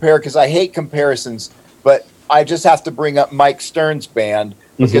to compare because I hate comparisons, but I just have to bring up Mike Stern's band,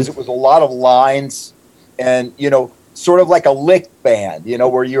 because it was a lot of lines and, sort of like a lick band,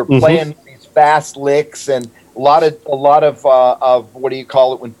 where you're playing these fast licks and a lot of what do you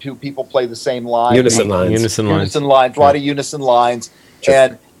call it when 2 people play the same line? Unison lines. A lot of unison lines,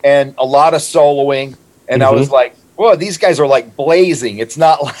 and a lot of soloing. And I was like, whoa, these guys are like blazing. It's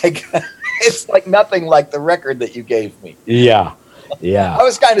not like it's like nothing like the record that you gave me. Yeah. I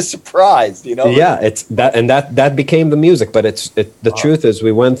was kind of surprised, Yeah, it's that, and that became the music. But the truth is,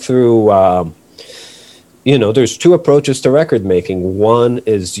 we went through. There's 2 approaches to record making. One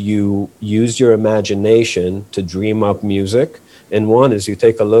is you use your imagination to dream up music, and one is you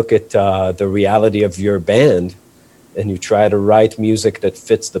take a look at the reality of your band and you try to write music that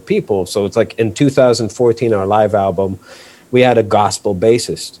fits the people. So it's like in 2014, our live album, we had a gospel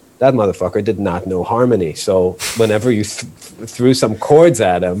bassist that motherfucker did not know harmony. So whenever you threw some chords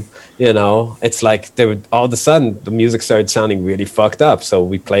at him, you know, it's like all of a sudden the music started sounding really fucked up. So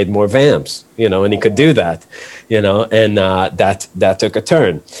we played more vamps, you know, and he could do that, you know, and that took a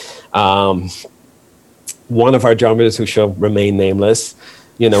turn. One of our drummers, who shall remain nameless,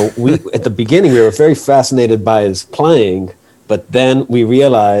 you know, we at the beginning we were very fascinated by his playing, but then we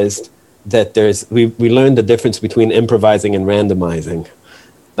realized that we learned the difference between improvising and randomizing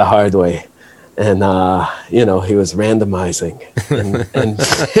the hard way. And, you know, he was randomizing. And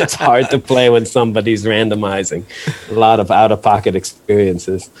it's hard to play when somebody's randomizing. A lot of out-of-pocket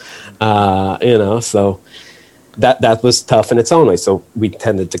experiences, you know, so that was tough in its own way. So we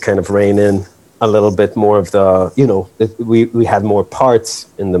tended to kind of rein in a little bit more of the, you know, we had more parts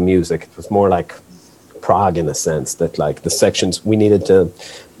in the music. It was more like prog in a sense, that like the sections, we needed to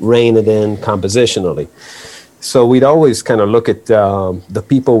rein it in compositionally. So we'd always kind of look at the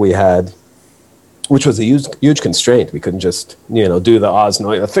people we had, which was a huge constraint. We couldn't just, you know, do the Oz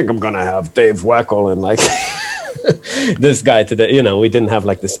noise. I think I'm going to have Dave Weckl and like this guy today. You know, we didn't have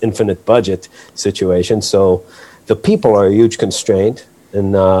like this infinite budget situation. So the people are a huge constraint,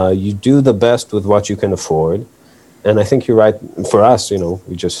 and you do the best with what you can afford. And I think you're right. For us, you know,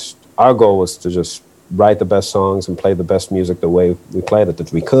 our goal was to just write the best songs and play the best music the way we played it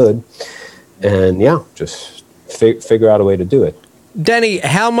that we could. And yeah, just figure out a way to do it. Danny,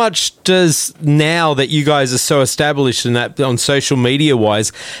 how much does, now that you guys are so established in that on social media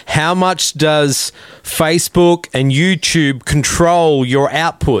wise, how much does Facebook and YouTube control your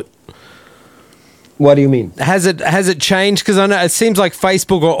output? What do you mean? Has it changed? Because I know it seems like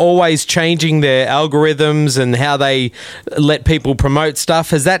Facebook are always changing their algorithms and how they let people promote stuff.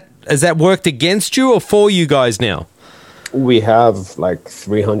 Has that worked against you or for you guys now? We have like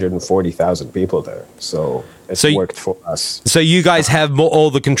 340,000 people there, so it's worked for us. So you guys have all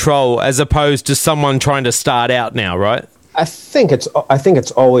the control as opposed to someone trying to start out now, right? I think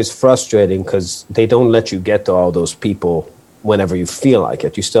it's always frustrating because they don't let you get to all those people whenever you feel like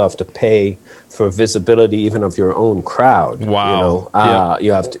it. You still have to pay for visibility even of your own crowd. Wow.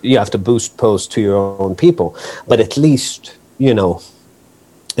 You know, you have to boost posts to your own people, but at least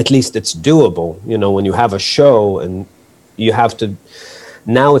it's doable. You know, when you have a show and you have to,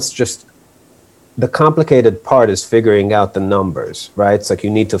 now it's just, the complicated part is figuring out the numbers, right? It's like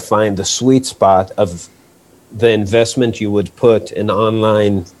you need to find the sweet spot of the investment you would put in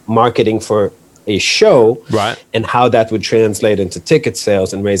online marketing for a show, right, and how that would translate into ticket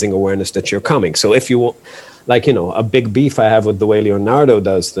sales and raising awareness that you're coming. So if you, like, you know, a big beef I have with the way Leonardo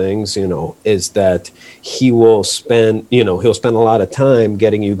does things, you know, is that he'll spend a lot of time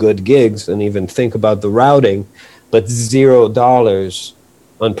getting you good gigs and even think about the routing, but $0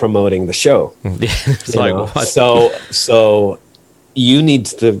 on promoting the show. It's like, what? So you need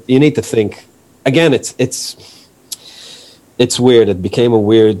to think again. It's weird. It became a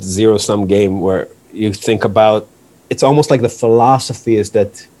weird zero-sum game where you think about, it's almost like the philosophy is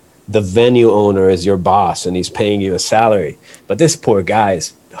that the venue owner is your boss and he's paying you a salary. But this poor guy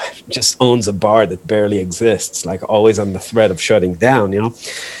just owns a bar that barely exists, like always on the thread of shutting down, you know?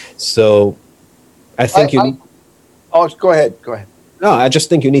 So I think Oh, go ahead. No, I just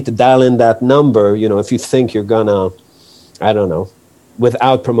think you need to dial in that number. You know, if you think you're gonna, I don't know,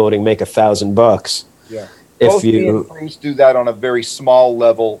 without promoting, make $1,000. Yeah. Both me and Bruce do that on a very small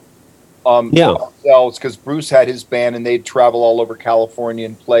level. Ourselves, because Bruce had his band and they'd travel all over California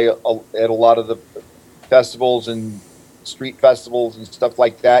and play at a lot of the festivals and street festivals and stuff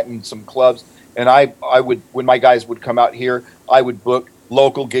like that, and some clubs. And I would, when my guys would come out here, I would book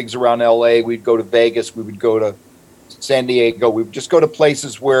local gigs around LA. We'd go to Vegas. We would go to San Diego. We would just go to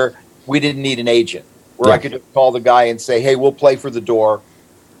places where we didn't need an agent, where I could just call the guy and say, "Hey, we'll play for the door,"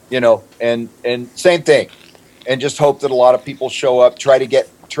 you know, and same thing, and just hope that a lot of people show up. Try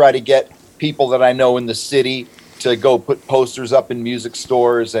to get people that I know in the city to go put posters up in music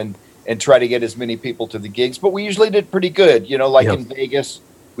stores and try to get as many people to the gigs. But we usually did pretty good, you know, like in Vegas,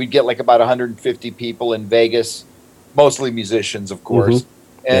 we'd get like about 150 people in Vegas, mostly musicians, of course.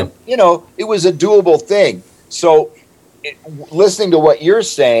 And, you know, it was a doable thing. So listening to what you're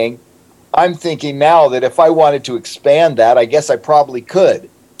saying, I'm thinking now that if I wanted to expand that, I guess I probably could,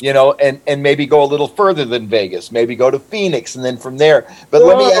 you know, and maybe go a little further than Vegas, maybe go to Phoenix and then from there. But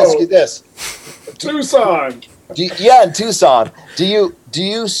let me ask you this. Tucson. In Tucson. Do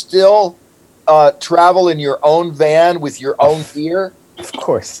you still travel in your own van with your own gear? Of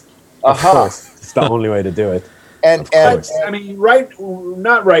course. Of course. It's the only way to do it. And I mean,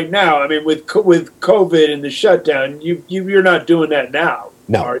 not right now. I mean, with COVID and the shutdown, you're not doing that now.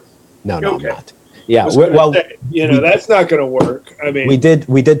 No, I'm not. Yeah, that's not going to work. I mean,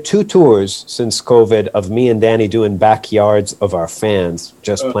 we did 2 tours since COVID of me and Danny doing backyards of our fans,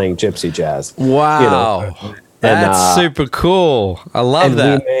 just playing gypsy jazz. Wow, that's super cool. I love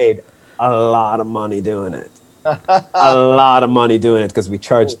that. We made a lot of money doing it. A lot of money doing it because we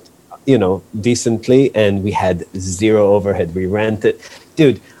charged, decently, and we had 0 overhead. We rented,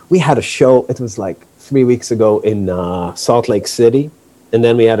 dude. We had a show. It was like 3 weeks ago in Salt Lake City. And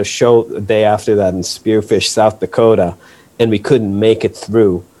then we had a show the day after that in Spearfish, South Dakota, and we couldn't make it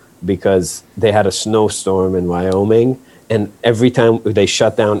through because they had a snowstorm in Wyoming. And every time they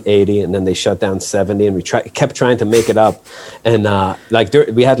shut down 80, and then they shut down 70, and we kept trying to make it up. And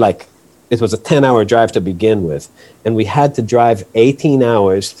we had it was a 10-hour drive to begin with, and we had to drive 18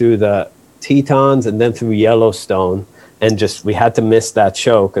 hours through the Tetons and then through Yellowstone. And we had to miss that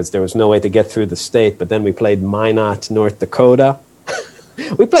show because there was no way to get through the state. But then we played Minot, North Dakota.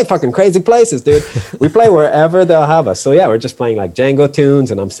 We play fucking crazy places, dude. We play wherever they'll have us. So yeah, we're just playing like Django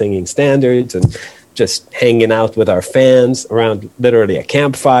tunes, and I'm singing standards and just hanging out with our fans around literally a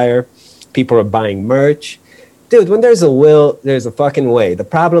campfire. People are buying merch. Dude, when there's a will, there's a fucking way. The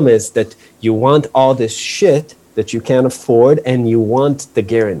problem is that you want all this shit that you can't afford, and you want the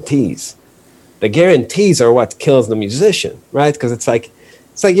guarantees. The guarantees are what kills the musician, right? Because it's like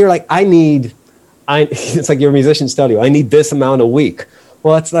you're like, it's like your musicians tell you, I need this amount a week.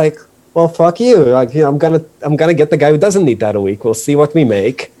 Well, it's like, well, fuck you. Like, I'm gonna get the guy who doesn't need that a week. We'll see what we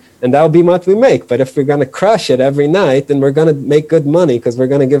make, and that'll be what we make. But if we're gonna crush it every night, then we're gonna make good money because we're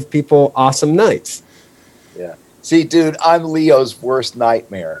gonna give people awesome nights. Yeah. See, dude, I'm Leo's worst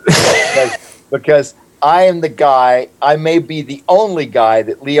nightmare because I am the guy. I may be the only guy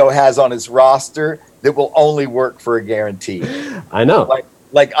that Leo has on his roster that will only work for a guarantee. I know.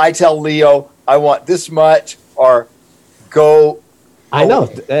 Like I tell Leo, I want this much, or go. I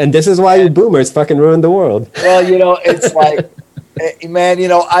know, and this is why you boomers fucking ruined the world. Well, it's like, man,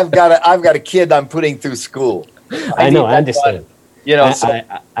 I've got a kid I'm putting through school. I understand.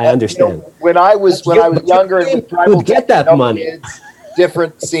 I understand. When I was younger and with tribal get that money. Kids,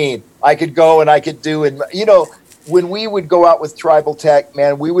 different scene. I could go and I could do, and when we would go out with Tribal Tech,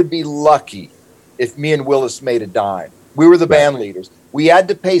 man, we would be lucky if me and Willis made a dime. We were the band leaders. We had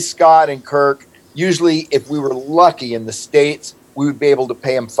to pay Scott and Kirk. Usually, if we were lucky in the States, we would be able to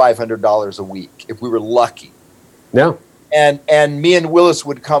pay them $500 a week if we were lucky. Yeah. And me and Willis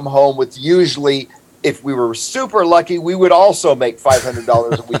would come home with, usually, if we were super lucky, we would also make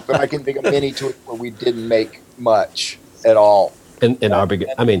 $500 a week. But I can think of many tours where we didn't make much at all. In our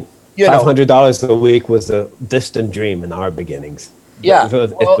beginning, I mean, $500 a week was a distant dream in our beginnings. Yeah,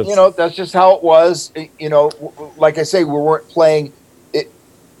 that's just how it was. Like I say, we weren't playing.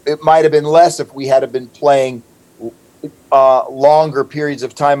 It might have been less if we had been playing longer periods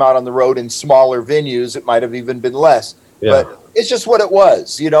of time out on the road in smaller venues. It might have even been less. Yeah. But it's just what it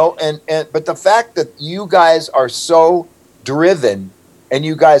was, but the fact that you guys are so driven and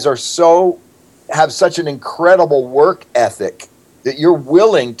you guys are have such an incredible work ethic that you're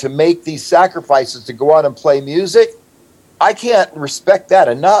willing to make these sacrifices to go out and play music, I can't respect that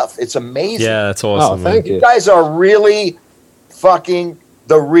enough. It's amazing. Yeah, that's awesome. Oh, thank you. You guys are really fucking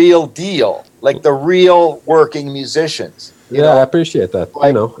the real deal, like the real working musicians. I appreciate that. Like,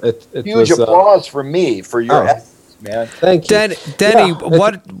 I know. It huge applause for me for your efforts, man. Thank you. Danny,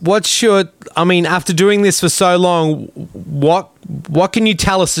 what's your, after doing this for so long, what can you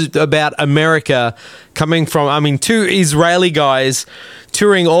tell us about America coming from, 2 Israeli guys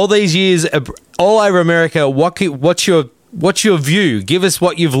touring all these years all over America? What's your view? Give us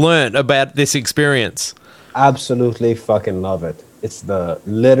what you've learned about this experience. Absolutely fucking love it. It's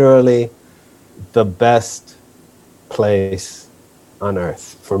literally the best place on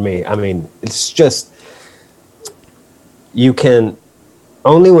earth for me. It's just, you can,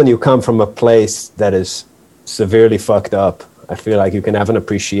 only when you come from a place that is severely fucked up, I feel like you can have an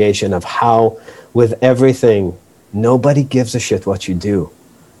appreciation of how, with everything, nobody gives a shit what you do.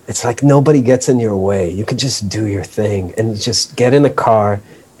 It's like nobody gets in your way. You can just do your thing and just get in a car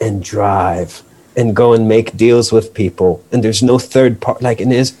and drive and go and make deals with people. And there's no third part.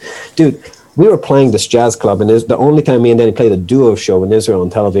 Dude, we were playing this jazz club, and it's the only time me and Danny played a duo show in Israel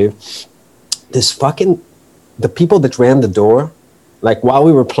and Tel Aviv. The people that ran the door, while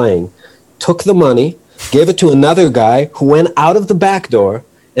we were playing, took the money, gave it to another guy who went out of the back door.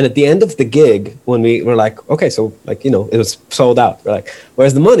 And at the end of the gig, when we were like, okay, so it was sold out. We're like,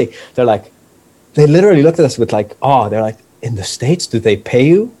 where's the money? They're like, they literally looked at us with awe. They're like, in the States, do they pay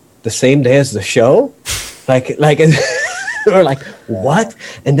you the same day as the show? We're like, what?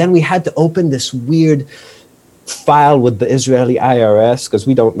 And then we had to open this weird file with the Israeli IRS because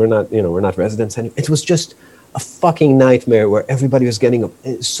we're not residents anymore. It was just a fucking nightmare where everybody was getting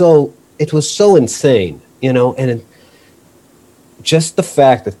it was so insane, and just the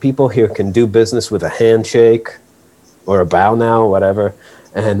fact that people here can do business with a handshake or a bow now, whatever,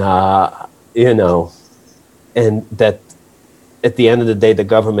 and and that at the end of the day, the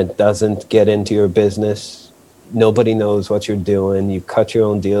government doesn't get into your business. Nobody knows what you're doing. You cut your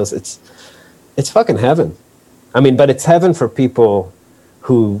own deals. It's fucking heaven. I mean, but it's heaven for people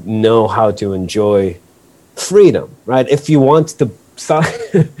who know how to enjoy freedom, right? If you want to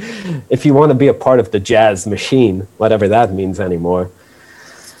be a part of the jazz machine, whatever that means anymore,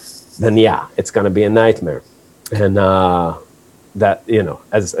 then yeah, it's going to be a nightmare. And that,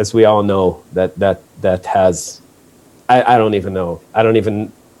 as we all know, that has, I don't even know.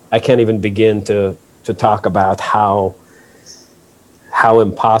 I can't even begin to talk about how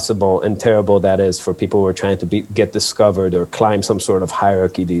impossible and terrible that is for people who are trying to get discovered or climb some sort of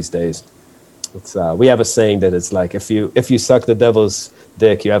hierarchy these days. It's we have a saying that it's like if you suck the devil's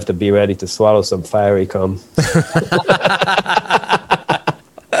dick, you have to be ready to swallow some fiery cum.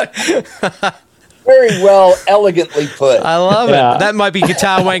 Very well, elegantly put. I love it. That might be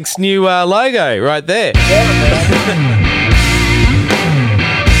Guitarwank's new logo right there.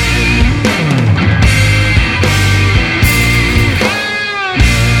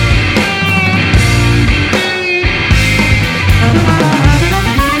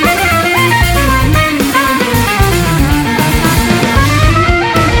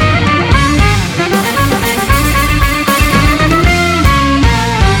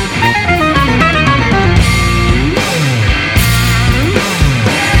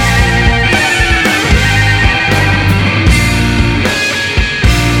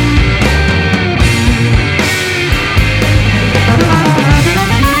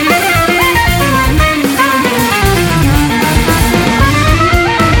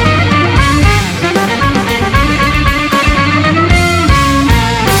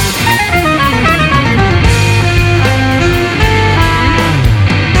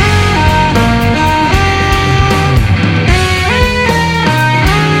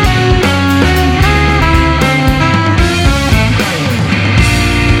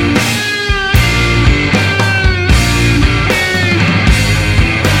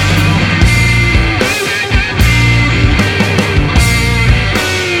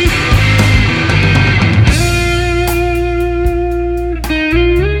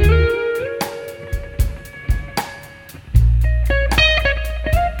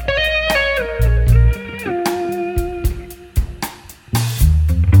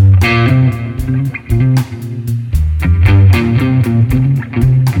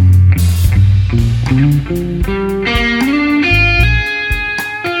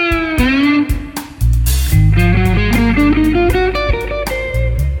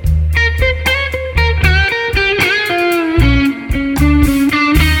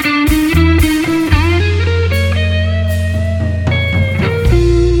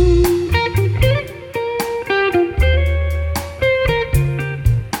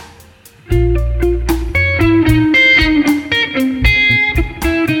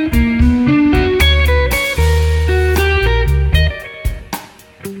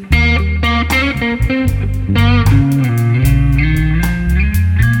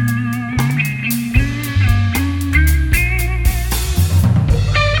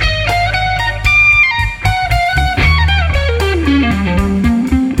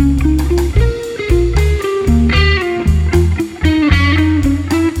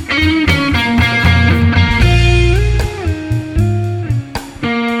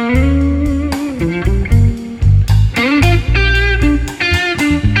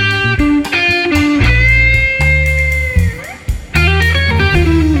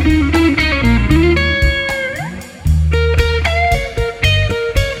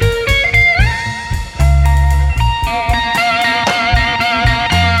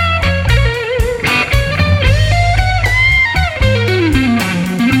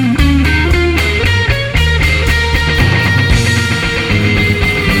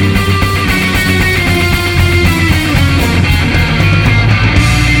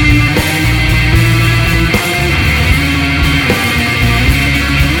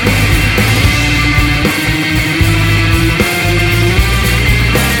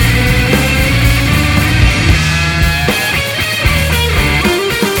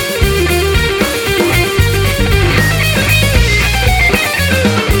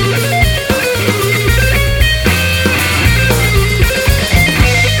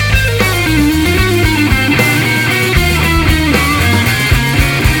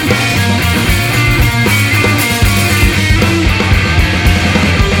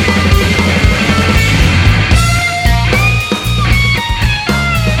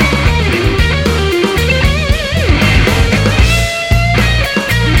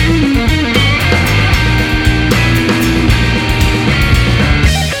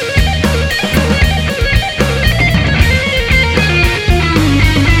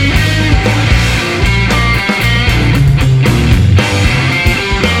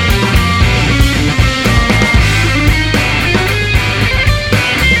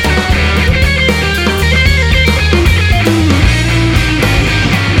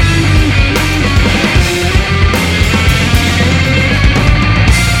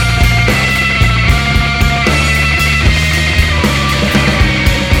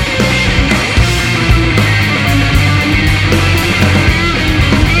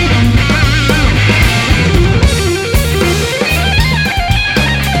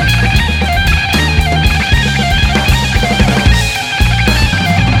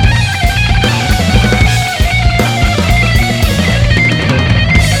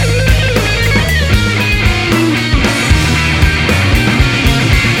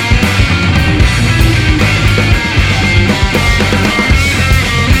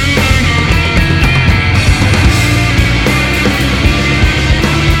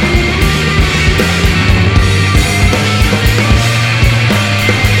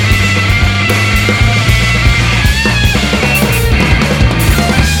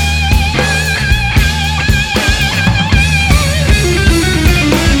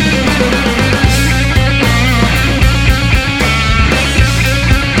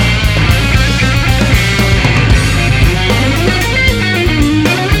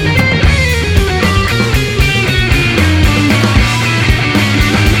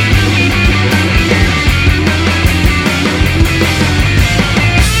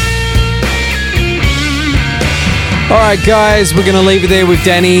 All right, guys, we're going to leave it there with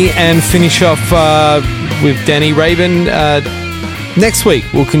Danny and finish off with Danny Rabin. Next week,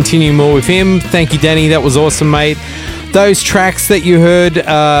 we'll continue more with him. Thank you, Danny. That was awesome, mate. Those tracks that you heard,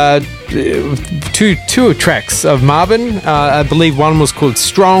 two tracks of Marvin. I believe one was called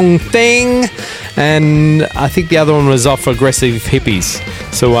Strong Thing, and I think the other one was off Aggressive Hippies.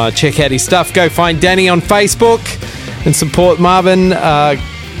 So check out his stuff. Go find Danny on Facebook and support Marvin.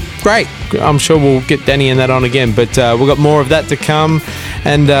 Great. I'm sure we'll get Danny and that on again, but we've got more of that to come.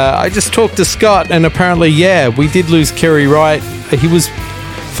 And I just talked to Scott, and apparently, yeah, we did lose Kerry Wright. He was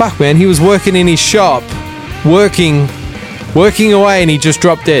working in his shop, working away, and he just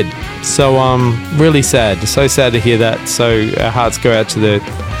dropped dead. So really sad. So sad to hear that. So our hearts go out to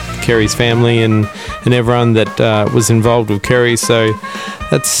Kerry's family and everyone that was involved with Kerry. So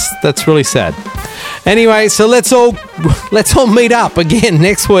that's really sad. Anyway, so let's all meet up again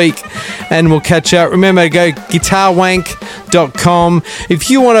next week, and we'll catch up. Remember to go Guitarwank.com if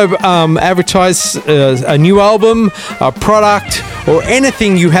you want to advertise a new album, a product, or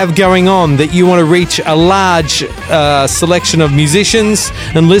anything you have going on that you want to reach a large selection of musicians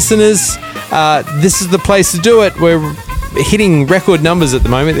and listeners. This is the place to do it. We're hitting record numbers at the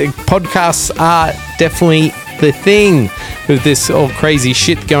moment. Podcasts are definitely the thing with this all crazy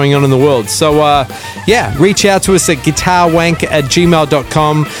shit going on in the world. So reach out to us at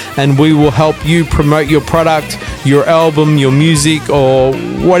guitarwank@gmail.com, and we will help you promote your product, your album, your music, or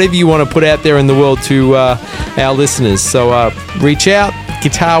whatever you want to put out there in the world to our listeners. So reach out,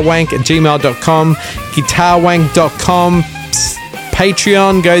 guitarwank@gmail.com, guitarwank.com,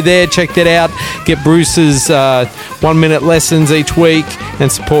 Patreon, go there, check that out. Get Bruce's 1-minute lessons each week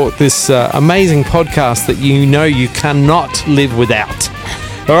and support this amazing podcast that you know you cannot live without.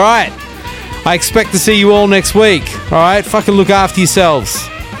 All right. I expect to see you all next week. All right. Fucking look after yourselves.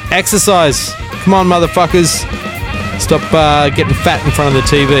 Exercise. Come on, motherfuckers. Stop getting fat in front of the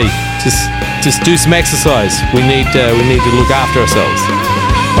TV. Just do some exercise. We need to look after ourselves.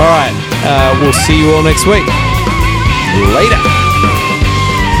 All right. We'll see you all next week. Later.